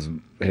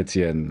one hits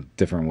you in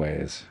different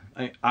ways.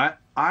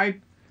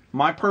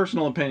 My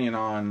personal opinion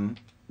on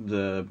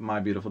the My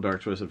Beautiful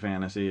Dark Twisted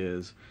Fantasy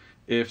is,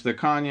 if the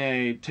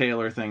Kanye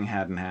Taylor thing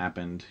hadn't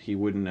happened, he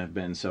wouldn't have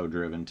been so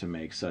driven to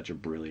make such a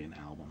brilliant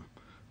album.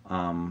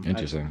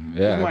 Interesting.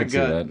 I can see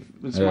that.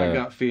 It's my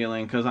gut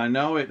feeling, because I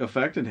know it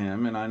affected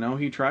him, and I know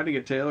he tried to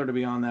get Taylor to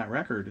be on that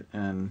record.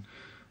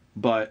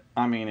 But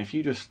I mean, if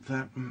you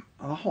the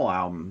whole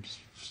album's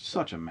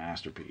such a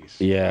masterpiece.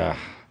 Yeah.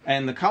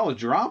 And the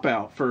College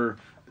Dropout, for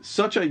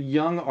such a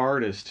young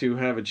artist to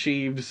have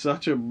achieved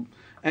such a,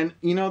 and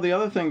the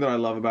other thing that I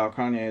love about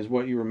Kanye is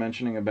what you were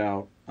mentioning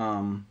about.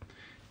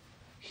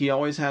 He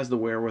always has the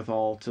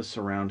wherewithal to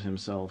surround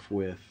himself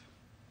with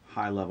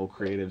high-level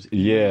creatives.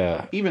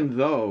 Even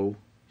though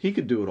he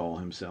could do it all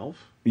himself.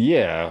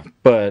 Yeah,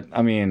 but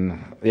I mean,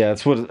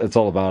 that's what it's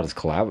all about, is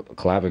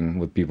collabing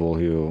with people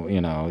who,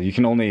 you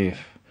can only,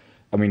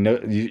 I mean, no,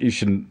 you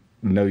shouldn't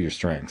know your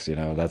strengths. You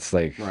know, that's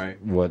like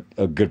Right. what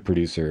a good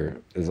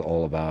producer is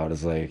all about.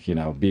 Is like, you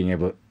know, being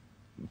able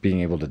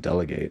to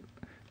delegate.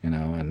 You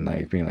know, and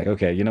like being like,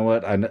 okay, you know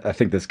what? I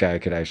think this guy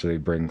could actually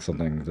bring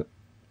something.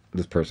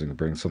 This person could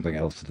bring something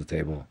else to the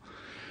table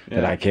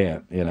that I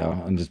can't. You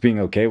know, and just being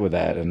okay with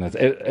that. And that's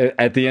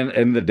at the end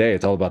of the day,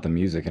 it's all about the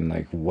music and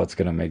like what's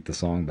gonna make the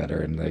song better.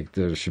 And like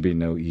there should be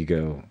no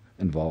ego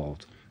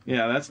involved.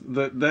 Yeah, that's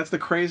the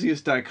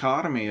craziest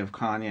dichotomy of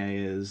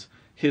Kanye is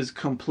his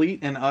complete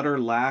and utter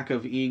lack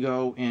of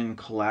ego in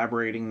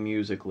collaborating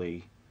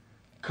musically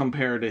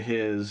compared to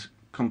his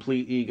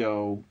complete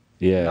ego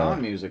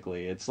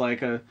non-musically. It's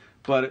like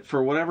but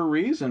for whatever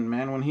reason,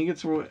 man, when he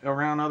gets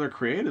around other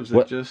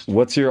creatives,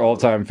 What's your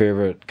all-time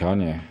favorite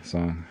Kanye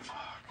song?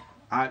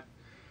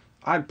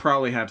 I'd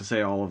probably have to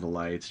say All of the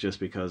Lights just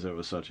because it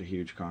was such a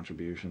huge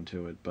contribution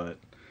to it, but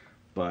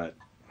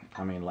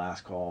I mean,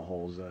 Last Call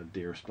holds a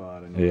dear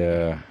spot in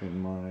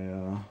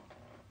my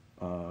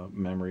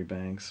memory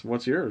banks.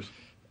 What's yours?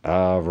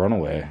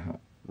 Runaway.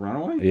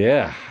 Runaway?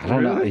 Yeah, I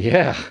don't know.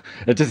 Yeah,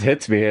 it just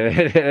hits me.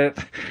 It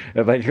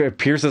like it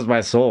pierces my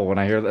soul when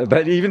I hear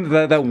that. Even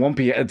that one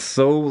piece, it's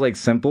so like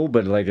simple,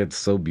 but like it's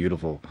so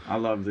beautiful. I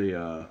love the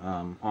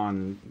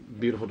on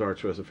Beautiful Dark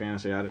Twisted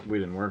Fantasy. We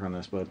didn't work on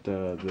this, but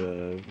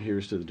the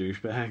Here's to the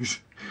Douchebags.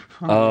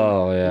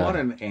 Oh yeah, what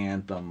an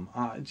anthem!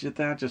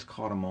 That just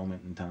caught a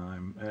moment in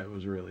time. It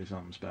was really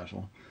something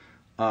special.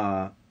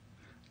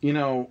 You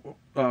know,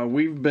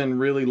 we've been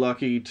really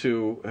lucky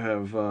to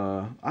have,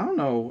 I don't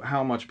know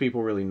how much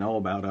people really know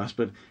about us,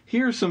 but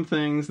here's some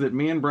things that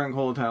me and Brent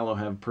K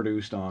have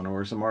produced on,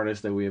 or some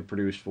artists that we have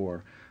produced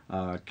for.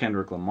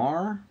 Kendrick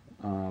Lamar.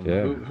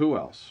 Who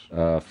else?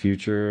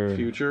 Future,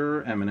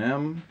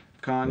 Eminem,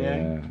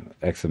 Kanye.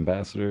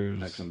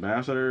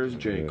 Ex-Ambassadors.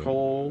 J.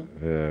 Cole.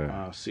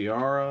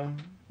 Ciara.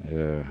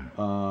 Yeah.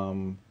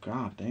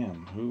 God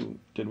damn. Who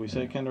did we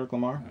say? Kendrick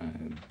Lamar?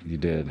 You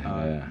did.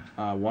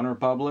 One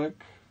Republic.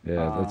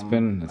 Yeah, it's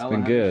been Ella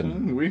good.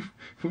 Henderson.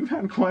 We've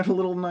had quite a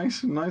little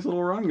nice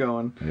little run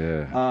going.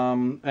 Yeah.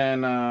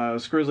 And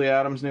Skrizzly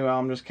Adams' new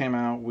album just came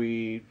out.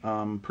 We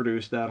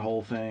produced that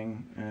whole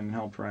thing and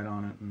helped write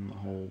on it and the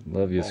whole.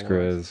 Love you,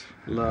 Skriz.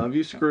 Love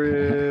you,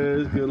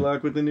 Skriz. Good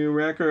luck with the new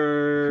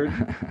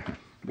record.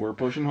 We're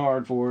pushing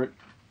hard for it.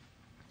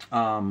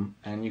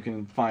 And you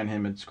can find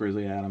him at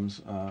Skrizzly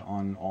Adams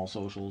on all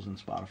socials and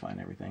Spotify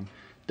and everything.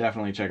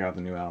 Definitely check out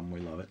the new album.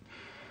 We love it.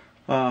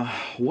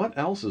 What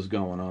else is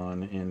going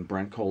on in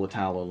Brent K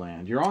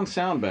land? You're on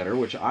Sound Better,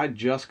 which I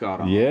just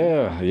got on.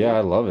 Yeah, I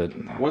love it.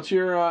 What's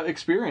your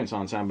experience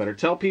on Sound Better?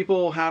 Tell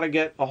people how to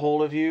get a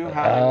hold of you. I'm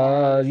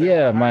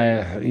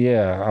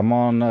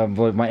on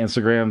my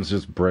Instagram's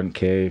just Brent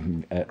K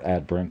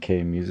at Brent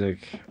K Music.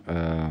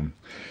 Well,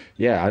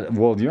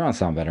 you're on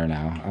Sound Better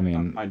now. I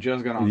mean, I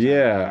just got on.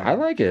 Yeah, I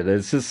like it.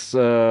 It's just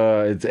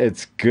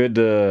it's good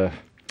to.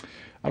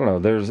 I don't know.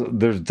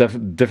 There's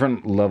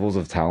different levels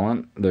of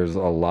talent. There's a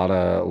lot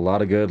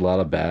of good, a lot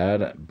of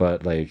bad,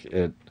 but like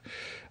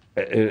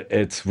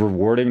it's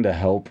rewarding to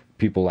help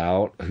people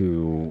out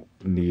who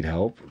need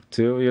help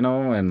too, you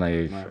know, and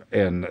like I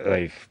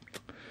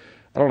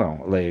don't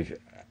know, like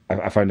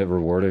I find it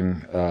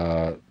rewarding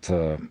to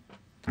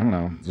I don't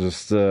know,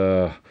 just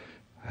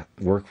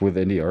work with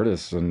indie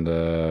artists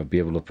and be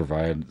able to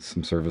provide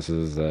some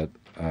services that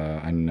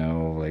I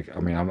know, like, I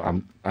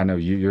mean, I know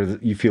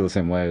you feel the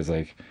same way. As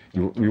like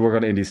you work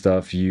on indie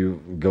stuff,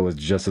 you go as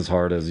just as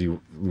hard as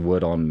you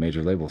would on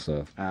major label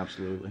stuff.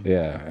 Absolutely.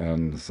 Yeah,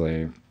 and it's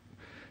like,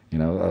 you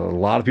know, a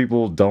lot of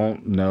people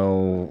don't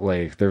know.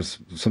 Like, there's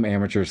some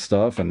amateur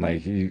stuff, and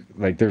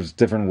like there's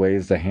different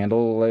ways to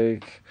handle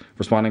like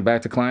responding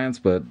back to clients,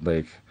 but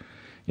like,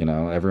 you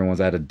know,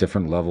 everyone's at a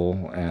different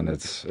level, and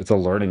it's a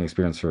learning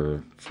experience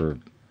for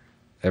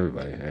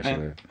everybody,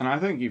 actually. And I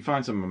think you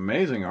find some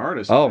amazing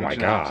artists. Oh my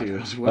God! To you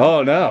as well.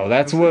 Oh no,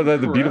 that's one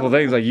of the beautiful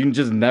things. Like, you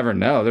just never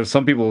know. There's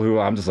some people who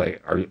I'm just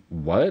like, are you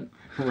what?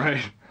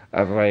 Right.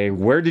 I'm like,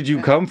 where did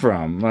you come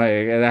from?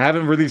 Like, and I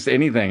haven't released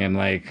anything, and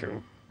like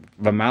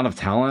the amount of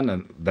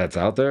talent that's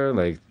out there,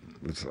 like,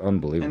 it's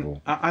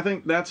unbelievable. And I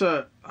think that's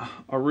a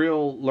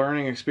real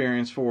learning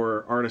experience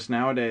for artists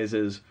nowadays.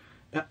 Is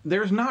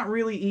there's not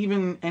really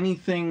even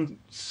anything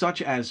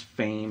such as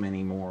fame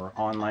anymore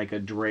on like a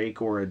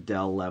Drake or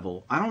Adele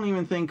level. I don't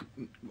even think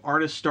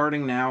artists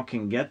starting now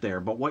can get there.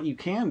 But what you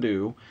can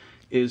do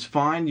is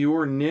find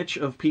your niche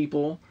of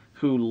people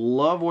who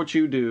love what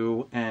you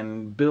do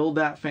and build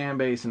that fan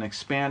base and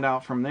expand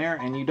out from there.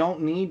 And you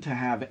don't need to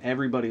have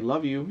everybody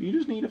love you. You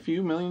just need a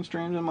few million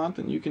streams a month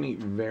and you can eat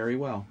very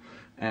well.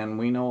 And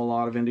we know a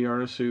lot of indie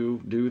artists who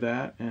do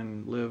that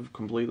and live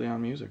completely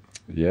on music.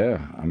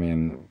 Yeah, I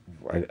mean,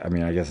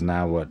 I guess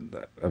now what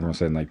everyone's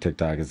saying, like,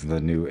 TikTok is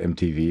the new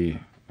MTV,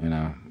 you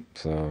know.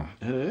 So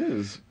it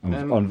is.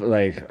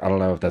 Like, I don't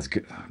know if that's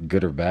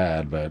good or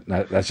bad, but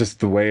that's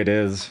just the way it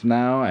is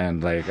now.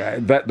 And like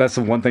that's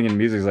the one thing in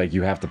music is like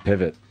you have to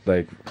pivot.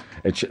 Like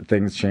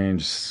things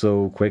change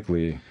so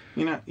quickly.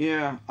 You know,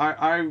 yeah.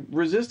 I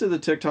resisted the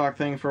TikTok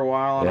thing for a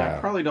while, and I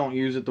probably don't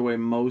use it the way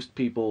most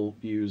people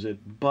use it,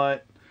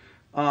 but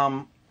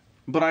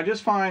but I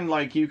just find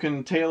like you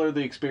can tailor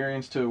the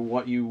experience to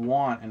what you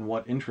want and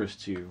what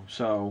interests you.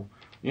 So,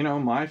 you know,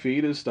 my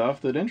feed is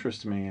stuff that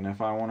interests me, and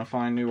if I want to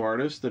find new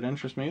artists that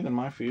interest me, then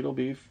my feed will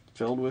be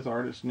filled with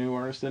new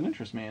artists that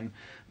interest me. And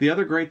the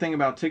other great thing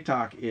about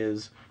TikTok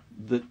is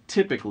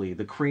typically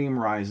the cream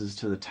rises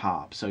to the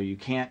top. So you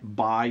can't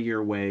buy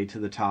your way to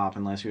the top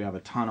unless you have a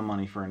ton of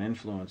money for an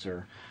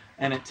influencer.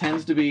 And it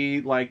tends to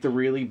be like the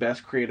really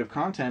best creative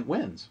content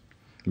wins.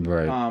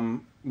 Right.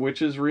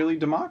 Which is really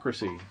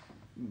democracy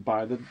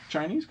by the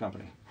Chinese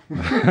company.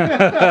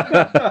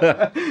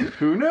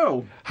 Who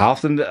knew? How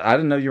often? I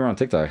didn't know you were on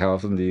TikTok. How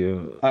often do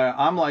you?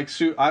 I'm like,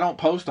 I don't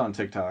post on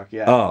TikTok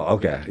yet. Oh,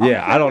 okay.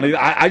 Yeah, I don't.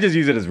 I just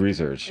use it as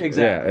research.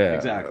 Exactly. Yeah,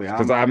 Exactly.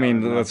 Because I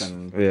mean, that's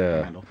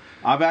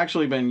I've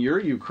actually been. You're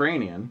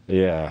Ukrainian.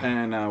 Yeah.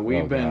 And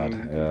we've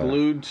been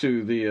glued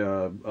to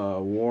the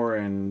war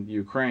in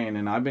Ukraine,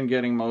 and I've been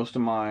getting most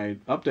of my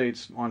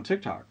updates on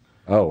TikTok.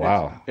 Oh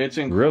wow! It's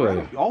incredible.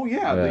 Really? Oh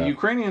yeah, the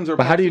Ukrainians are.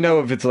 But how do you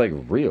know if it's like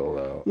real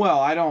though? Well,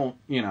 I don't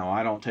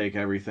take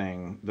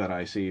everything that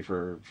I see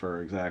for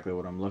exactly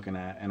what I'm looking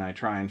at, and I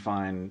try and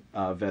find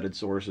vetted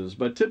sources.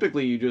 But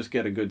typically, you just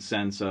get a good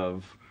sense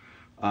of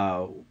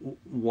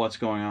what's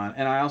going on.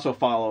 And I also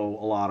follow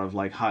a lot of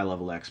like high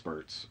level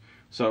experts.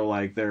 So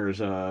like there's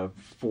a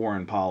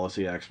foreign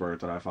policy expert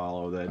that I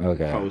follow that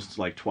posts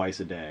like twice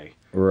a day.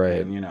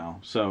 Right.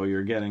 And, so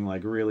you're getting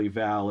like really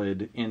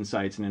valid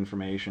insights and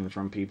information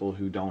from people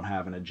who don't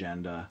have an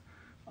agenda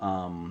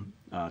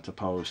to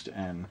post.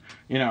 And,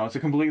 it's a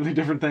completely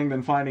different thing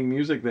than finding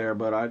music there.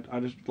 But I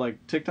just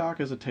like TikTok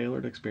is a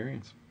tailored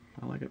experience.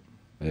 I like it.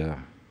 Yeah.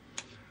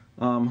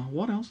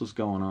 What else is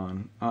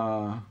going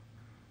on?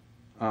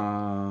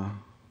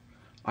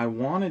 I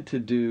wanted to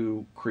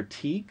do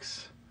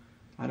critiques.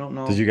 I don't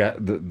know.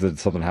 Did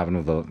something happen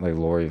with the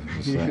Lori?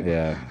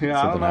 Yeah. I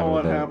don't know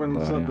what happened.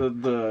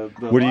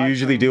 What do you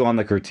usually do on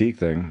the critique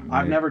thing?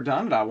 I've never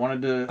done it. I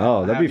wanted to.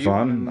 Oh, that'd be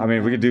fun. I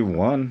mean, we could do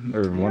one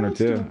or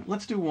two.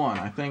 Let's do one.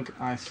 I think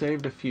I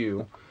saved a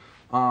few.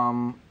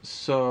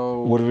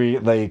 So. What do we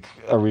like?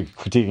 Are we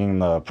critiquing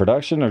the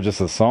production or just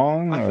the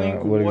song? I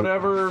think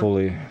whatever.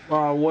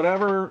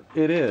 Whatever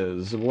it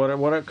is.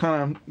 What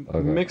kind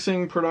of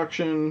mixing,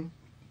 production,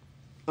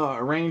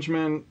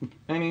 arrangement,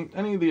 any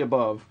of the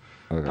above.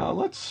 Okay.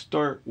 Let's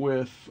start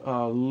with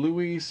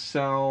Louis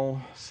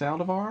Saldivar,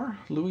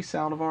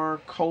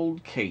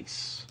 Cold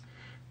Case.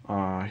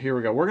 Here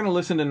we go. We're going to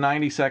listen to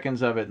 90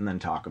 seconds of it and then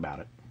talk about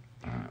it.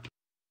 All right.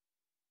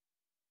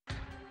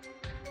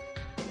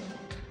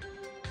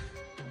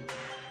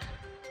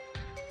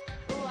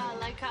 Ooh, I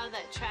like how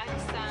that track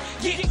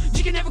sounds. Yeah,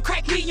 you can never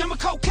crack me, I'm a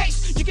cold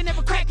case. You can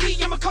never crack me,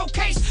 I'm a cold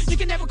case. You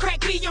can never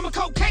crack me, I'm a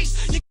cold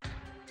case.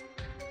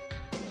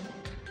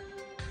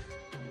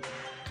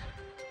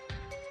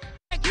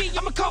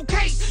 I'm a cold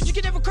case. You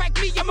can never crack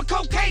me, I'm a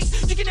cold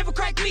case. You can never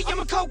crack me, I'm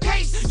a cold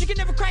case. You can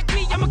never crack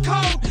me, I'm a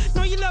cold.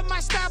 Know you love my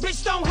style,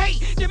 bitch, don't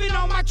hate. They been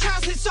on my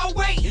trials since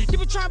 08. They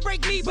been trying to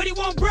break me, but it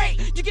won't break.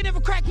 You can never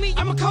crack me,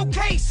 I'm a cold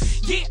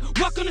case. Yeah,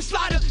 welcome to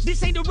slaughter.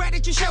 This ain't the rat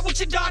that you share with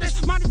your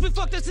daughters. Mine has been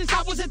fucked up since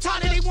I was a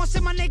toddler. They want to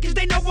say my name cause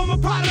they know I'm a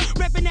problem.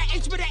 Rapping that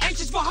H, but the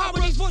H is for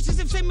harbor. These voices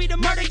have sent me to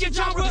murder your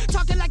genre.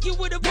 Talking like you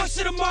with the voice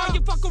of tomorrow.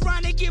 You fuck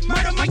around and get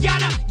murdered,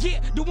 Mayana.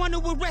 Yeah, the one who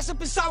will rest up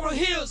in Sorrow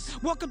Hills.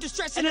 Woke up to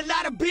stress and a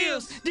lot of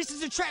bills. This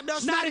is a trap, though,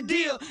 it's not a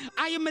deal.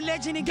 I am a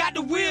legend and got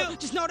the will.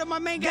 Just know that my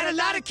man got a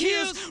lot of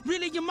kills.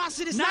 Really, your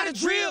monster, it's not a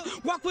drill.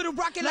 Walk with a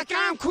rocket like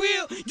I'm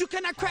Quill. You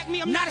cannot crack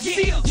me, I'm not a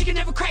seal. You can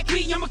never crack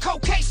me, I'm a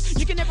cold case.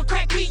 You can never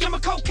crack me, I'm a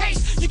cold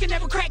case. You can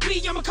never crack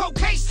me, I'm a cold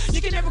case.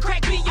 You can never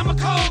crack me, I'm a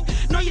cold.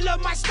 Know you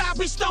love my style,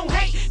 bitch, don't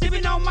hate. They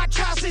been on my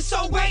trial since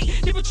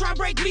 08. They been trying to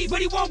break me, but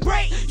he won't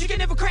break. You can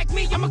never crack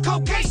me, I'm a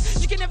cold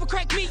case. You can never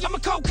crack me, I'm a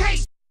cold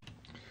case.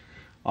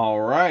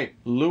 All right,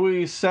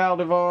 Louis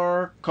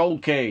Saldivar,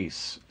 Cold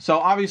Case. So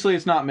obviously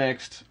it's not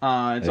mixed.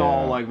 It's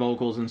all like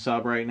vocals and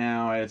sub right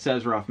now. It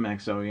says rough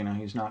mix, so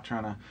he's not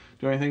trying to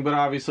do anything. But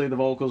obviously the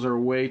vocals are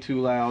way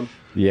too loud.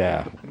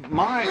 Yeah.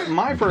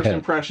 My first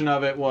impression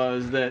of it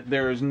was that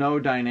there is no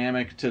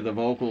dynamic to the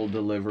vocal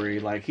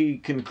delivery. Like he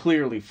can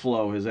clearly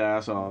flow his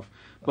ass off,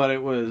 but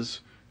it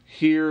was.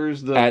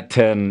 Here's the at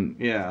 10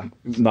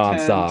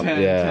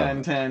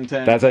 nonstop.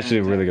 10. That's actually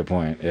a really good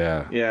point.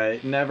 Yeah,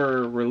 it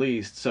never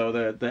released, so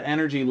the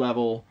energy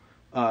level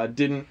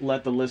didn't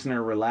let the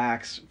listener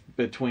relax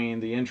between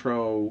the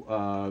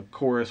intro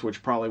chorus,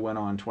 which probably went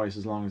on twice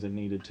as long as it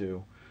needed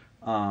to,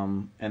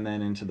 and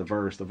then into the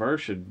verse. The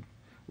verse should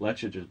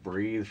let you just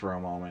breathe for a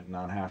moment and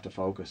not have to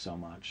focus so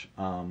much.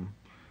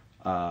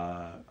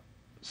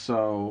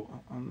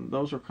 So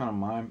those are kind of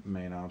my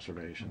main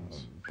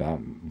observations.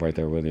 I'm right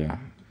there with you.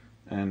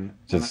 And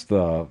just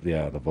the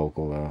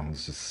vocal though,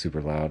 it's just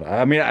super loud.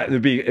 I mean,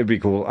 it'd be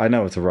cool. I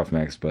know it's a rough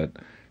mix, but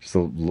just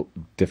a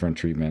different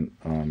treatment.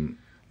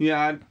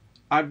 Yeah,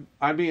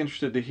 I'd be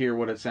interested to hear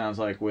what it sounds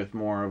like with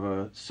more of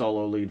a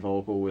solo lead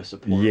vocal with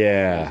support.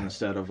 Yeah,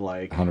 instead of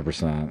like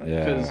 100%.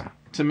 Yeah, because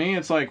to me,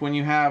 it's like when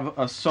you have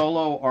a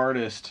solo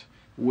artist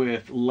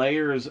with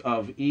layers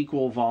of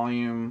equal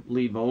volume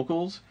lead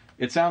vocals,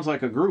 it sounds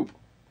like a group.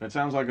 It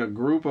sounds like a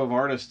group of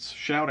artists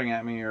shouting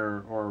at me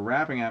or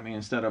rapping at me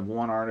instead of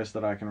one artist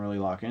that I can really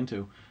lock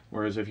into.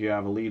 Whereas if you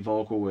have a lead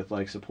vocal with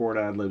like support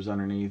ad-libs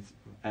underneath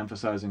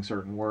emphasizing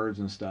certain words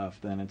and stuff,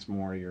 then it's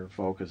more your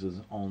focus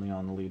is only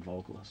on the lead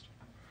vocalist.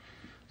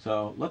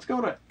 So let's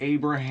go to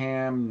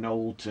Abraham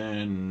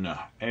Knowlton.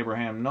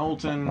 Abraham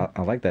Knowlton.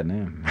 I like that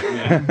name.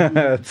 Yeah.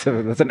 that's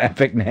an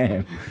epic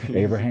name.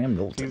 Abraham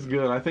Knowlton. He's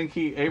good. I think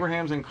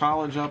Abraham's in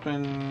college up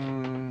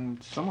in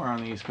somewhere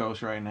on the East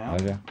Coast right now.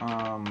 Okay.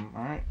 All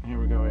right, here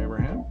we go,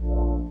 Abraham.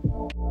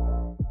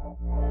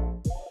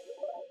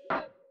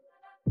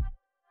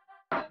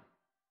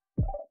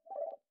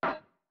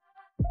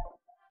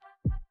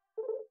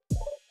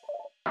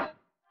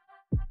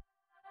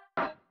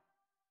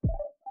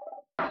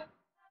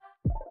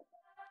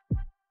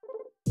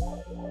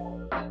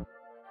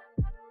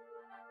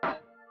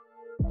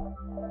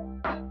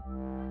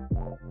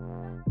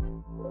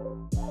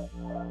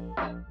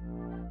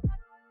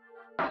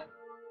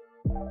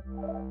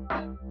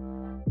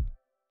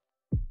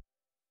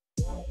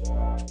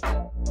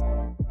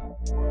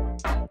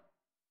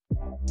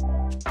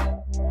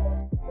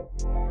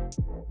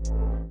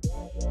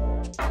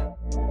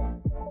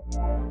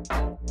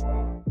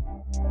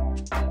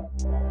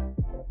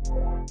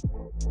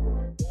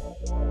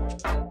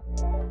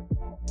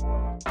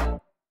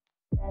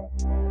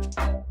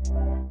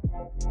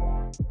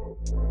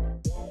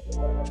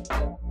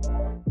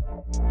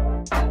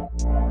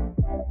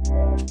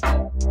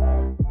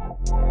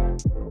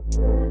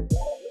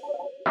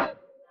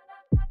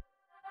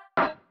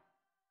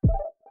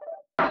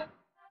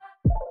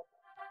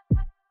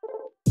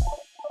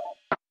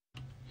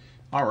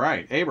 All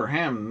right,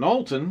 Abraham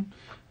Knowlton.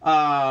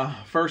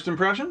 First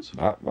impressions?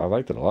 I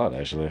liked it a lot,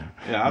 actually.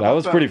 Yeah, that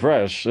was pretty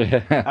fresh.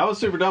 That was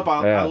super dope.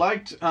 I Yeah.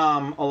 liked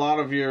a lot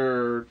of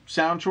your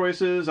sound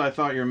choices. I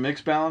thought your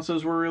mix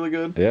balances were really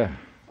good. Yeah.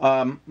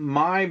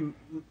 My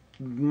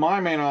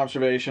main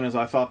observation is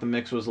I thought the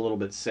mix was a little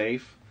bit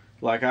safe.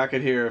 Like I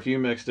could hear if you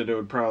mixed it, it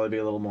would probably be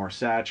a little more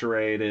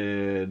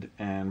saturated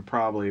and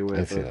probably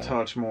with a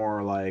touch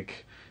more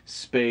like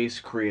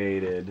space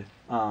created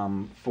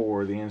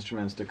for the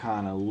instruments to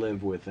kind of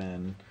live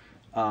within.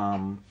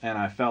 And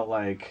I felt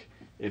like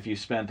if you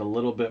spent a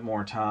little bit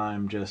more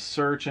time just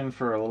searching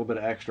for a little bit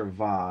of extra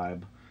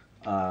vibe,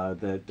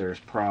 that there's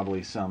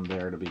probably some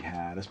there to be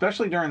had,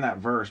 especially during that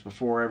verse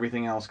before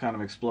everything else kind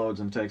of explodes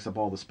and takes up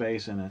all the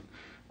space in it.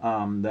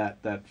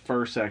 That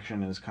first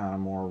section is kind of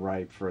more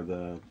ripe for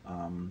the,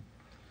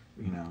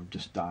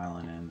 just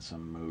dialing in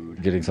some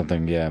mood. Getting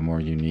something, more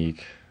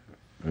unique.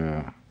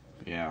 Yeah.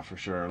 Yeah, for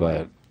sure.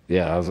 But,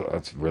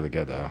 that's really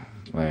good, though.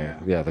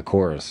 Like, the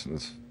chorus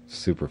is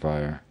super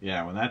fire.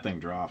 Yeah, when that thing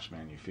drops,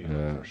 man, you feel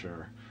it for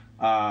sure.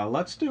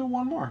 Let's do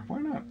one more. Why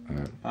not?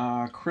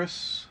 Right.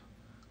 Chris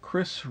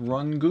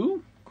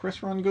Rungu? Chris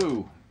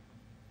Rungu.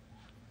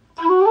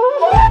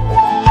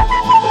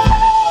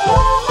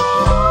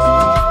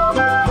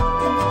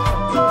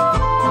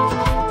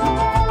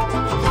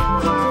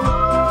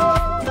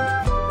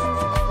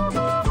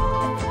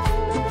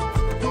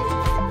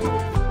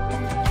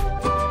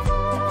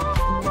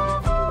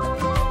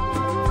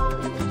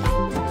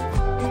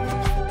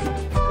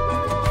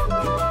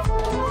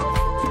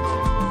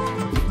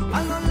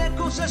 A lo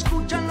lejos se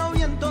escuchan los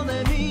vientos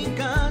de mi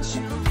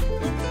canción.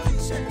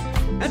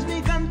 Es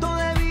mi canto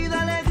de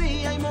vida,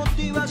 alegría y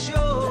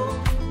motivación.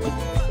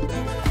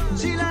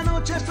 Si la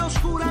noche está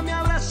oscura me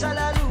abraza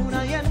la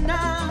luna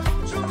llena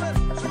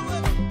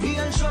y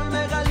el sol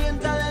me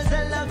calienta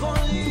desde la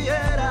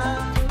cordillera.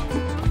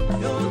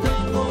 Yo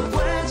tengo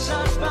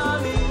fuerzas para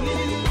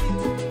vivir,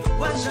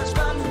 fuerzas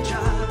para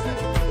luchar,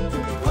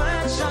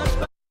 fuerzas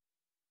para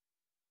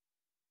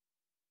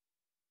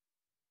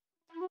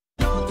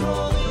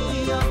otro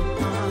día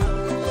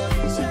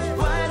más,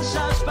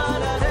 fuerzas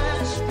para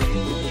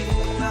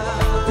respirar.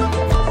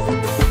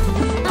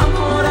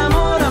 Amor,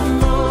 amor,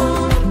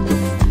 amor,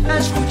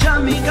 escucha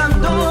mi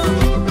canto.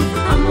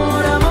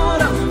 Amor,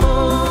 amor,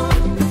 amor,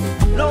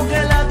 lo que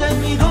late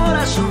en mi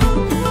corazón.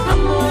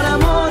 Amor,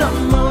 amor,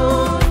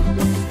 amor,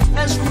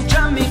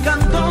 escucha mi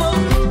canto.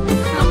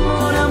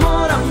 Amor,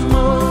 amor,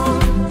 amor,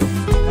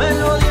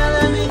 melodía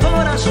de mi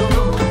corazón.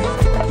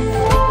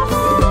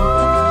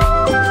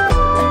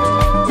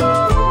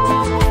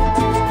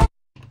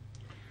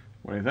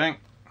 What do you think?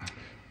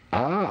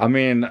 I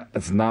mean,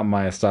 it's not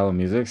my style of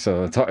music,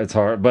 so it's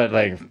hard, but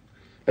like, What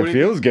do it you-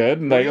 feels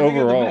good. Like do you think of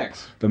the overall,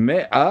 mix? the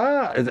mix,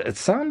 it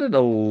sounded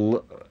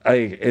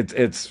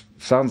it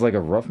sounds like a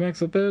rough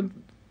mix a bit.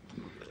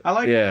 I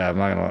like I'm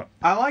not gonna.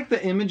 I like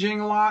the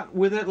imaging a lot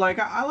with it. Like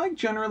I like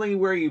generally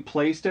where you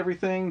placed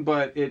everything,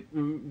 but it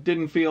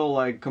didn't feel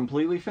like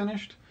completely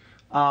finished.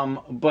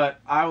 But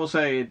I will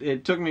say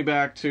it took me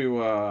back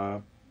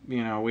to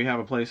we have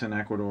a place in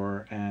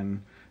Ecuador,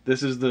 and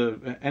this is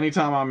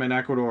anytime I'm in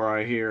Ecuador,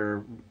 I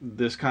hear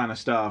this kind of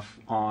stuff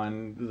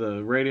on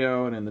the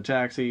radio and in the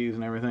taxis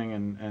and everything,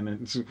 and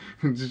it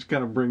just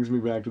kind of brings me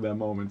back to that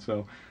moment.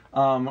 So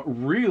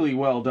really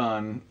well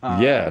done.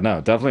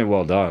 No, definitely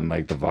well done.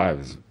 Like the vibe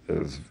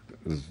is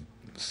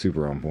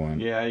super on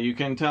point. Yeah, you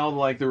can tell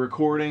like the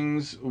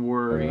recordings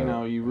were, you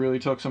know, you really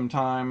took some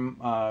time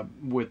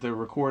with the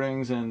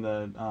recordings and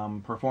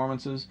the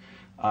performances.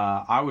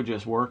 I would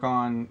just work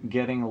on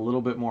getting a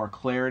little bit more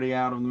clarity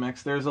out of the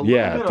mix. There's a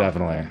little bit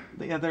definitely.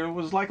 There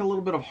was like a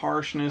little bit of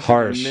harshness.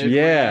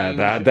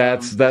 Yeah,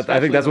 that's I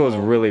think that's what was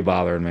really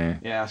bothering me.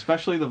 Yeah,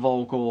 especially the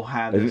vocal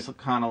had this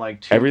kind of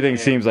like everything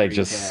seems like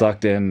just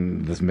sucked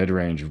in this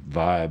mid-range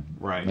vibe.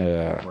 Right.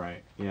 Yeah.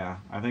 Right. Yeah.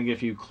 I think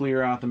if you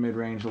clear out the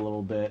mid-range a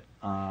little bit,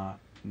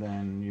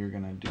 then you're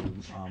gonna do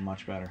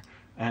much better.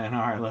 And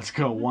all right, let's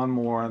go one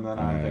more, and then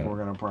I think we're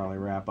gonna probably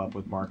wrap up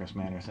with Marcus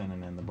Manderson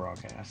and end the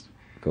broadcast.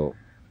 Cool.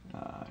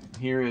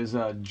 Here is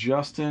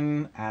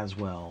Justin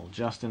Aswell.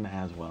 Justin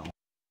Aswell.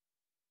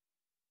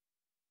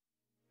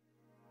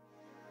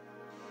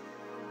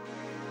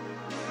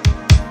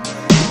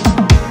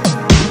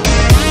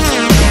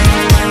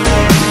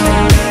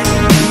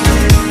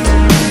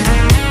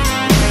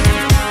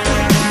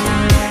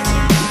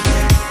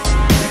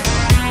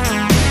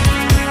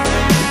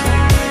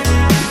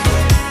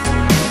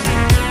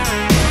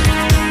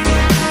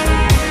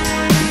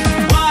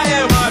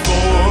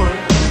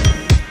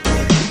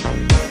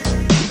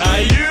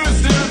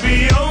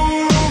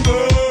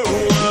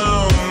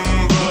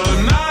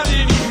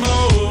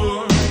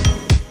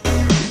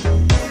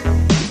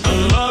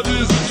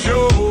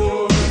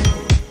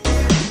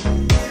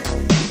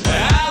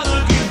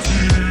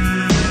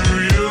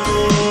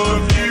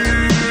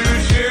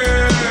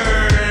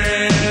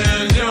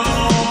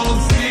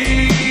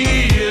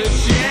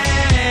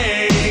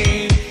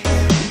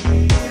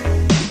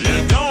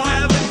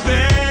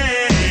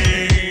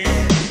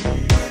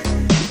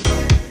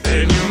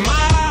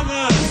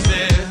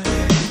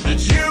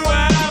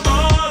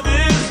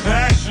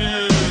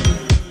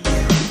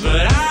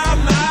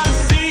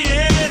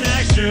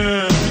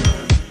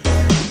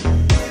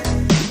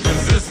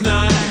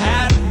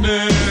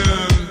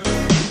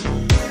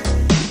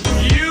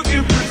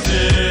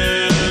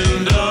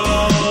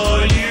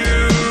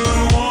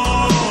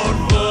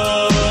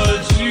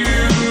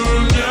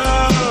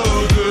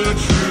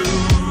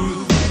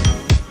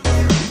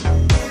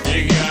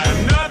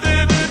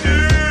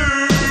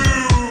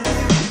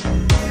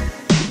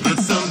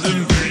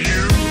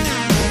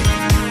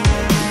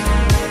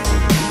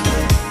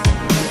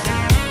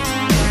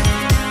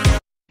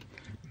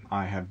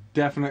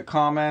 Definite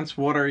comments.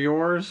 What are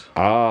yours?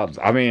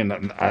 I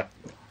mean,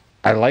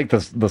 I like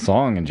the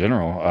song in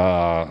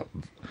general.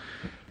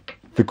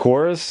 The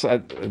chorus, I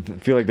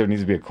feel like there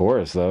needs to be a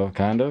chorus though,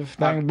 kind of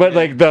thing. But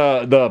like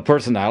the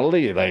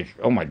personality, like,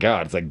 oh my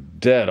god, it's like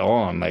dead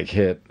on, like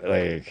hit,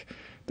 like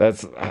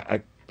that's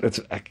I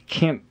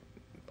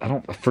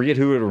forget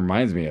who it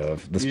reminds me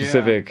of. The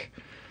specific.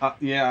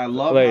 I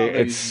love like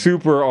it's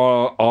super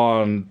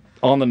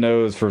on the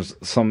nose for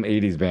some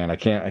 80s band. I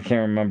can't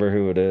remember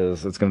who it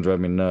is. It's gonna drive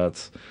me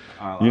nuts.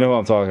 You know what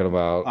I'm talking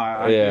about.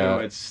 I do.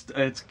 It's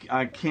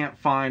I can't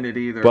find it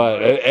either.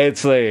 But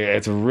it's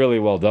really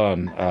well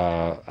done.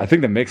 I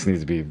think the mix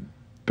needs to be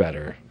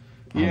better.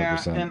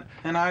 100%. Yeah,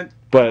 and I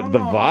the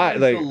vibe,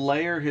 like, to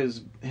layer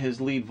his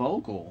lead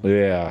vocal.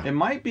 Yeah, it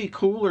might be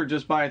cooler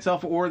just by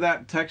itself, or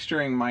that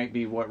texturing might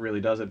be what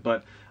really does it.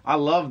 But I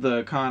love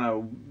the kind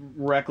of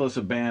reckless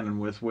abandon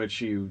with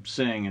which you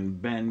sing and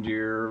bend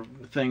your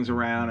things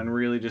around and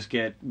really just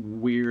get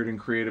weird and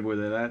creative with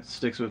it. That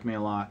sticks with me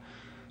a lot.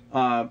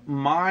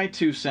 My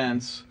 2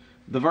 cents,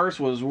 the verse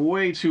was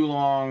way too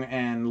long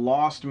and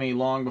lost me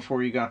long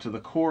before you got to the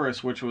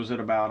chorus, which was at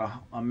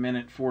about a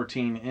minute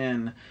 14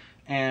 in.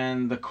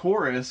 And the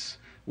chorus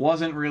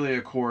wasn't really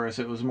a chorus,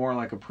 it was more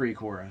like a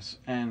pre-chorus.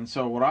 And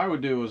so what I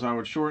would do is I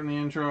would shorten the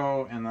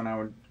intro, and then I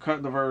would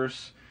cut the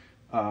verse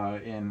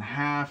in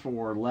half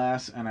or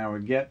less, and I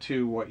would get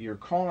to what you're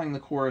calling the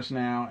chorus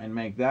now and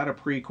make that a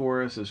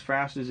pre-chorus as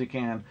fast as you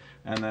can,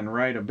 and then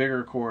write a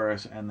bigger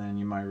chorus, and then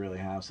you might really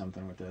have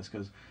something with this,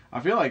 because I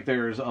feel like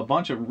there's a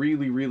bunch of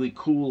really, really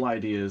cool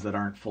ideas that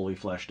aren't fully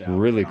fleshed out.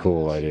 Really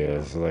cool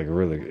ideas, like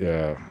really,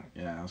 yeah.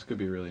 Yeah, this could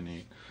be really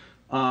neat.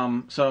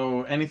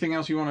 So anything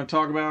else you want to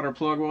talk about or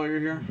plug while you're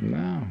here?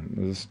 No,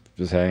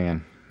 just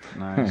hanging.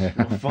 Nice.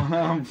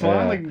 Well,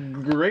 finally,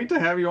 great to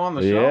have you on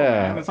the show,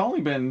 man. It's only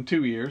been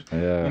 2 years.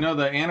 Yeah. You know,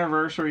 the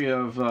anniversary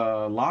of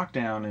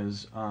lockdown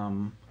is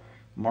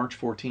March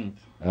 14th.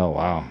 Oh,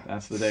 wow.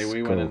 That's the day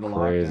we went into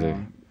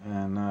lockdown.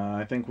 And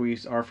I think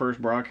our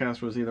first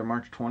broadcast was either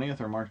March 20th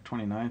or March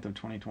 29th of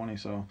 2020,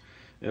 so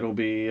it'll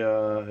be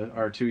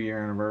our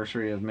 2-year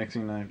anniversary of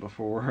mixing night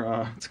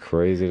before. It's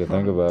crazy to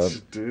think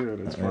about. Dude,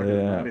 it's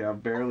fucking nutty.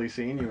 I've barely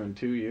seen you in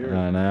 2 years.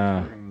 I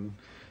know.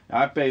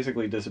 I've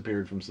basically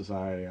disappeared from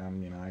society.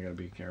 I gotta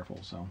be careful,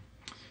 so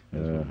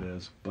that's what it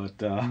is. But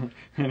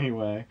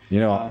anyway. You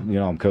know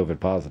I'm COVID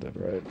positive,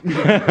 right?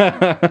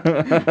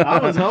 I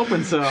was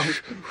hoping so.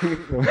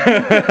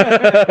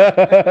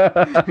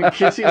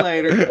 Kiss you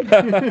later.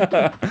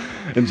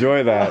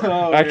 Enjoy that.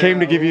 I came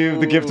to give you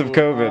the gift of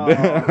COVID.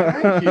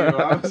 Thank you.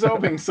 I was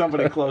hoping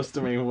somebody close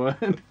to me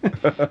would.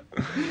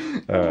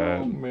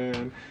 Oh,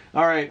 man.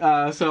 All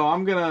right, so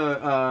I'm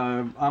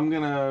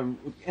gonna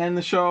end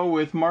the show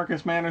with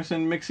Marcus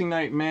Manderson, Mixing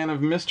Night Man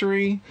of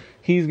Mystery.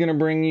 He's gonna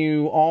bring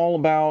you all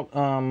about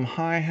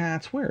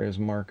hi-hats. Where is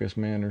Marcus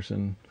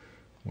Manderson?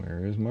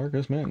 Where is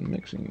Marcus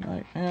Mixing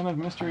Night Man of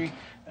Mystery?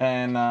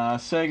 And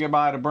say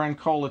goodbye to Brent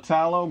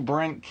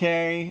Brent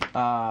K.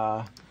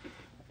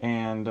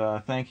 And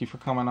thank you for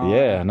coming on.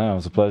 Yeah, no, it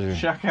was a pleasure.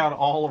 Check out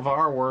all of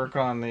our work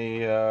on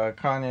the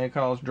Kanye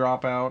College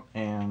Dropout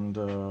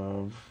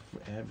and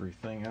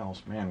everything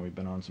else. Man, we've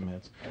been on some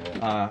hits.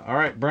 All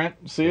right,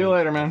 Brent, see you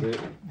later, man.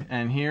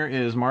 And here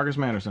is Marcus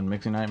Manderson,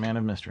 Mixing Night Man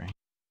of Mystery.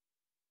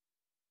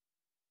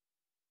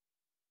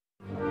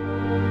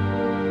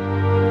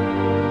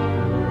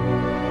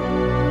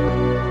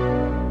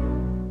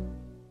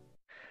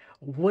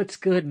 What's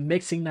good,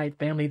 Mixing Night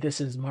family?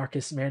 This is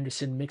Marcus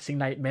Manderson, Mixing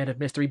Night Man of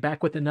Mystery,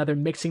 back with another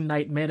Mixing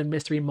Night Man of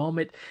Mystery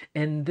moment.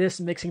 In this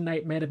Mixing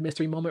Night Man of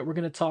Mystery moment, we're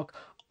going to talk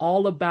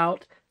all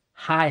about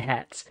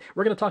hi-hats.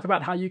 We're going to talk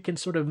about how you can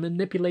sort of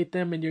manipulate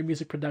them in your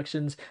music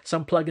productions,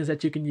 some plugins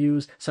that you can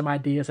use, some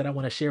ideas that I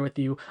want to share with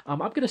you. I'm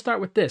going to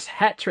start with this,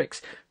 Hat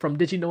Tricks from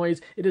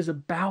DigiNoise. It is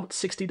about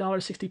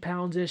 $60, 60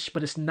 pounds-ish,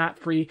 but it's not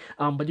free,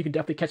 but you can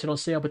definitely catch it on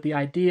sale. But the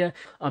idea,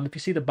 if you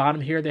see the bottom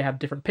here, they have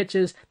different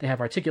pitches, they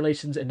have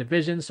articulations and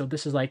divisions. So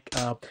this is like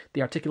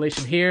the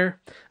articulation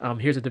here.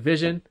 Here's a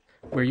division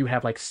where you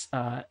have like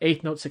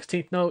 8th notes,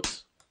 16th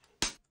notes.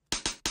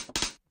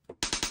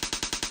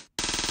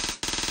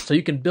 So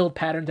you can build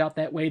patterns out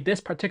that way. This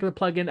particular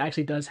plugin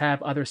actually does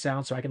have other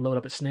sounds, so I can load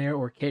up a snare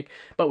or a kick.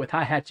 But with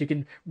hi-hats, you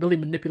can really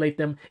manipulate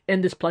them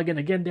in this plugin.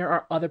 Again, there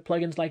are other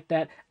plugins like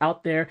that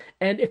out there.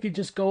 And if you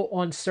just go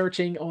on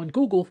searching on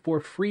Google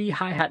for free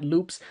hi-hat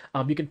loops,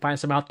 you can find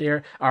some out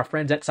there. Our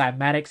friends at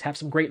Cymatics have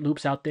some great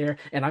loops out there.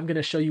 And I'm going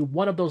to show you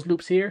one of those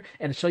loops here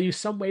and show you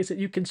some ways that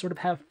you can sort of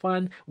have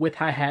fun with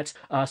hi-hats.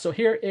 So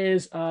here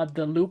is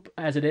the loop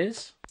as it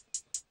is.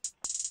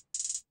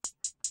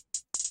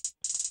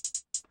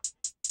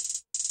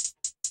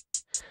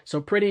 So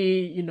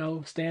pretty,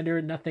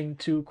 standard, nothing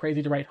too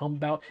crazy to write home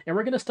about. And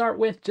we're going to start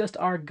with just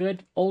our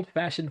good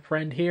old-fashioned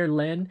friend here,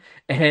 Len,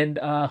 and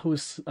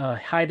who's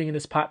hiding in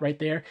this pot right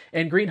there,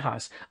 and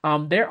Greenhouse.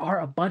 There are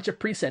a bunch of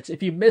presets.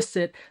 If you missed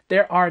it,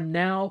 there are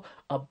now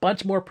a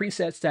bunch more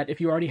presets that if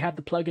you already have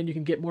the plugin, you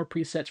can get more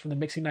presets from the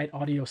Mixing Night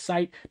Audio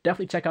site.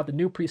 Definitely check out the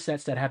new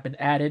presets that have been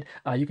added.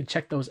 You can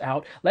check those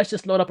out. Let's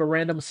just load up a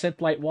random synth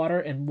light water,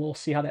 and we'll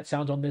see how that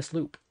sounds on this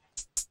loop.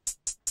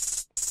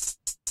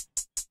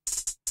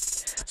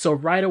 So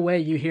right away,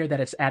 you hear that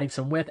it's adding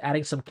some width,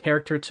 adding some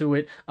character to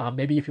it.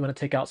 Maybe if you want to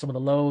take out some of the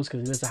lows,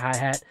 because it is a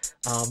hi-hat.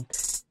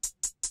 It's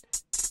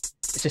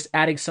just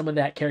adding some of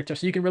that character.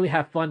 So you can really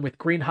have fun with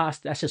Greenhouse.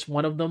 That's just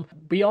one of them.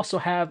 We also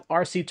have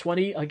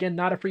RC20. Again,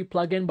 not a free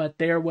plugin, but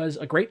there was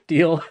a great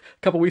deal a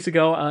couple weeks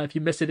ago if you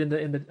missed it in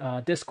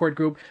the Discord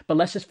group. But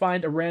let's just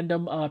find a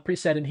random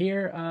preset in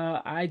here.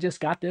 I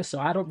just got this, so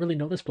I don't really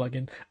know this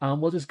plugin.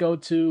 We'll just go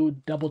to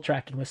double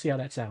tracking. Let's see how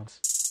that sounds.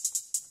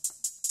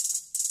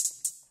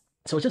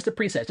 So it's just a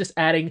preset, just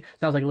adding,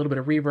 sounds like a little bit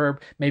of reverb,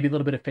 maybe a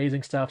little bit of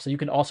phasing stuff. So you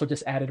can also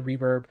just add in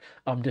reverb,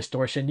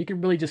 distortion. You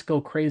can really just go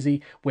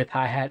crazy with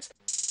hi-hats.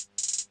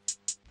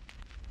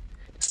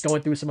 Just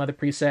going through some other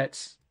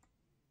presets.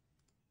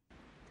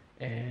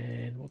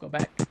 And we'll go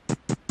back.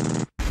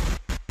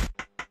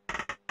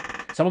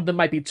 Some of them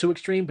might be too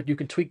extreme, but you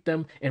can tweak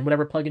them in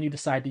whatever plugin you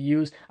decide to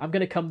use. I'm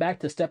going to come back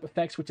to Step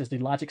Effects, which is the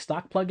Logic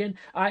stock plugin.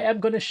 I am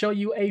going to show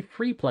you a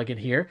free plugin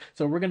here.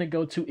 So we're going to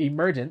go to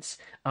Emergence,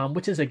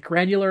 which is a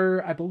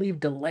granular, I believe,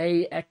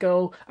 delay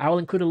echo. I will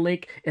include a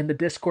link in the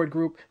Discord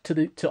group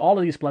to all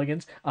of these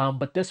plugins.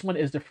 But this one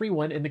is the free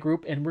one in the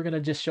group, and we're going to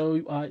just show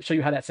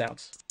you how that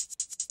sounds.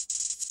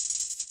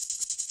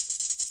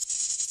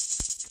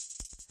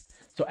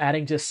 So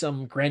adding just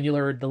some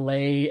granular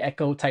delay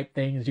echo type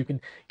things, you can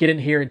get in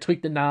here and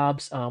tweak the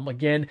knobs.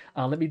 Again,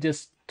 let me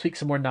just tweak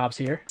some more knobs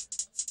here.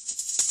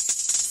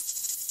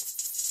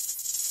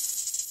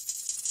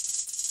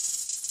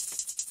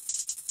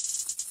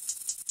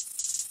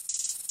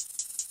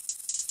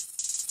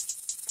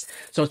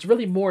 So it's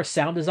really more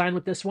sound design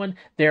with this one.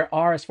 There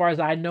are, as far as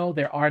I know,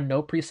 there are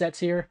no presets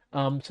here.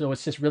 So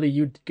it's just really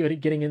you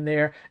getting in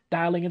there,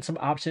 dialing in some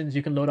options.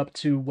 You can load up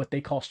to what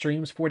they call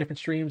streams, 4 different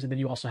streams, and then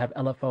you also have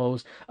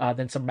LFOs,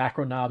 then some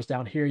macro knobs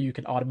down here. You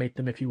can automate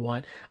them if you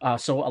want.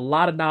 So a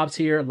lot of knobs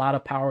here, a lot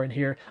of power in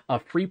here. A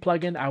free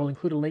plugin. I will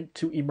include a link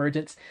to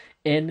Emergence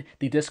in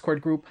the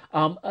Discord group.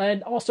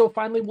 And also,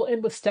 finally, we'll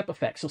end with Step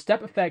Effects. So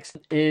Step Effects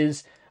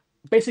is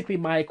basically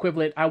my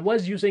equivalent. I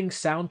was using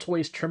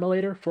Soundtoys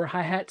Tremolator for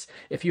hi-hats.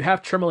 If you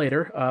have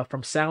Tremolator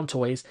from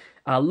Soundtoys,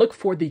 look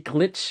for the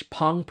Glitch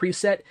Pong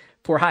preset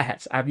for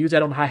hi-hats. I've used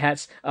that on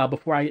hi-hats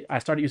before I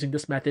started using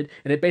this method,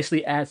 and it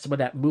basically adds some of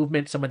that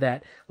movement, some of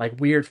that like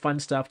weird fun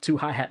stuff to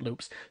hi-hat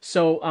loops.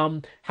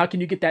 So how can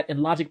you get that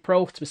in Logic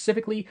Pro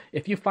specifically?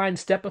 If you find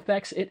Step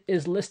Effects, it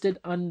is listed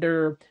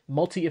under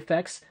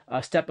multi-effects,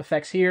 Step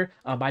Effects here.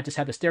 I just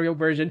have the stereo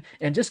version,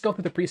 and just go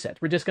through the presets.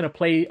 We're just going to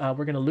play,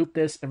 we're going to loop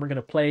this, and we're going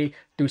to play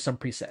through some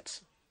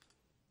presets.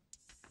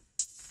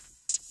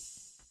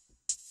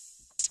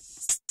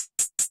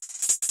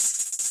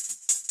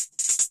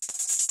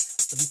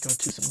 Let me go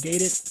to some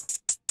gated.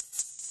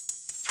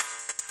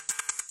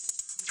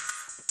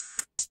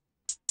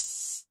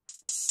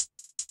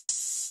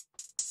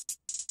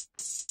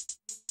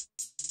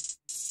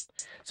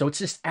 So it's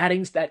just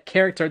adding that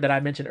character that I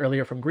mentioned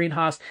earlier from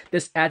Greenhouse.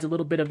 This adds a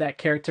little bit of that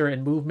character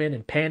and movement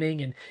and panning,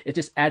 and it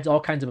just adds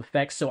all kinds of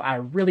effects. So I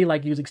really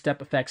like using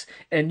step effects,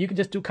 and you can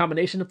just do a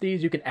combination of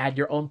these. You can add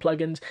your own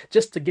plugins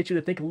just to get you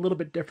to think a little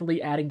bit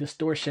differently, adding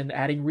distortion,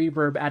 adding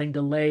reverb, adding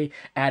delay,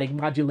 adding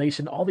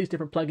modulation, all these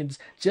different plugins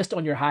just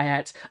on your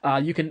hi-hats.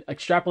 You can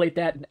extrapolate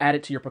that and add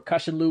it to your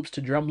percussion loops,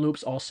 to drum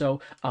loops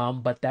also.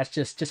 But that's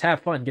just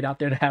have fun. Get out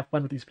there and have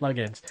fun with these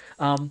plugins.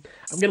 I'm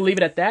going to leave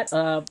it at that.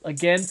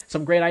 Again,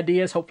 some great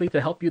ideas, hopefully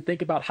to help you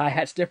think about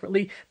hi-hats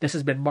differently. This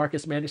has been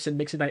Marcus Manderson,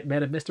 Mixing Night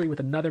Meta Mystery,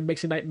 with another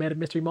Mixing Night Meta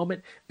Mystery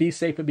moment. Be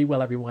safe and be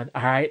well, everyone.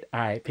 All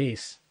right,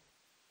 peace.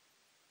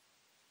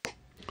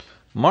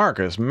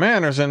 Marcus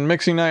Manderson,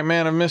 Mixing Night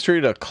Man of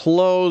Mystery, to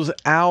close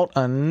out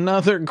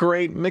another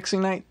great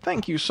Mixing Night.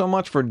 Thank you so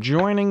much for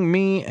joining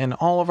me and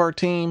all of our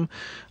team.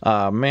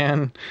 I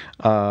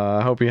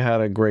hope you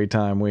had a great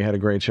time. We had a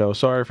great show.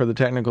 Sorry for the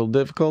technical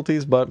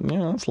difficulties, but you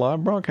know, it's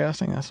live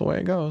broadcasting. That's the way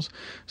it goes.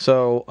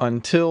 So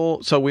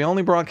we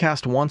only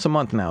broadcast once a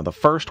month now. The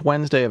first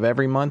Wednesday of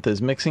every month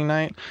is Mixing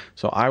Night.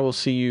 So I will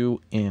see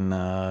you in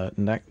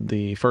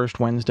the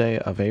first Wednesday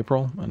of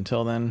April.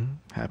 Until then,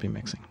 happy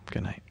mixing.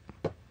 Good night.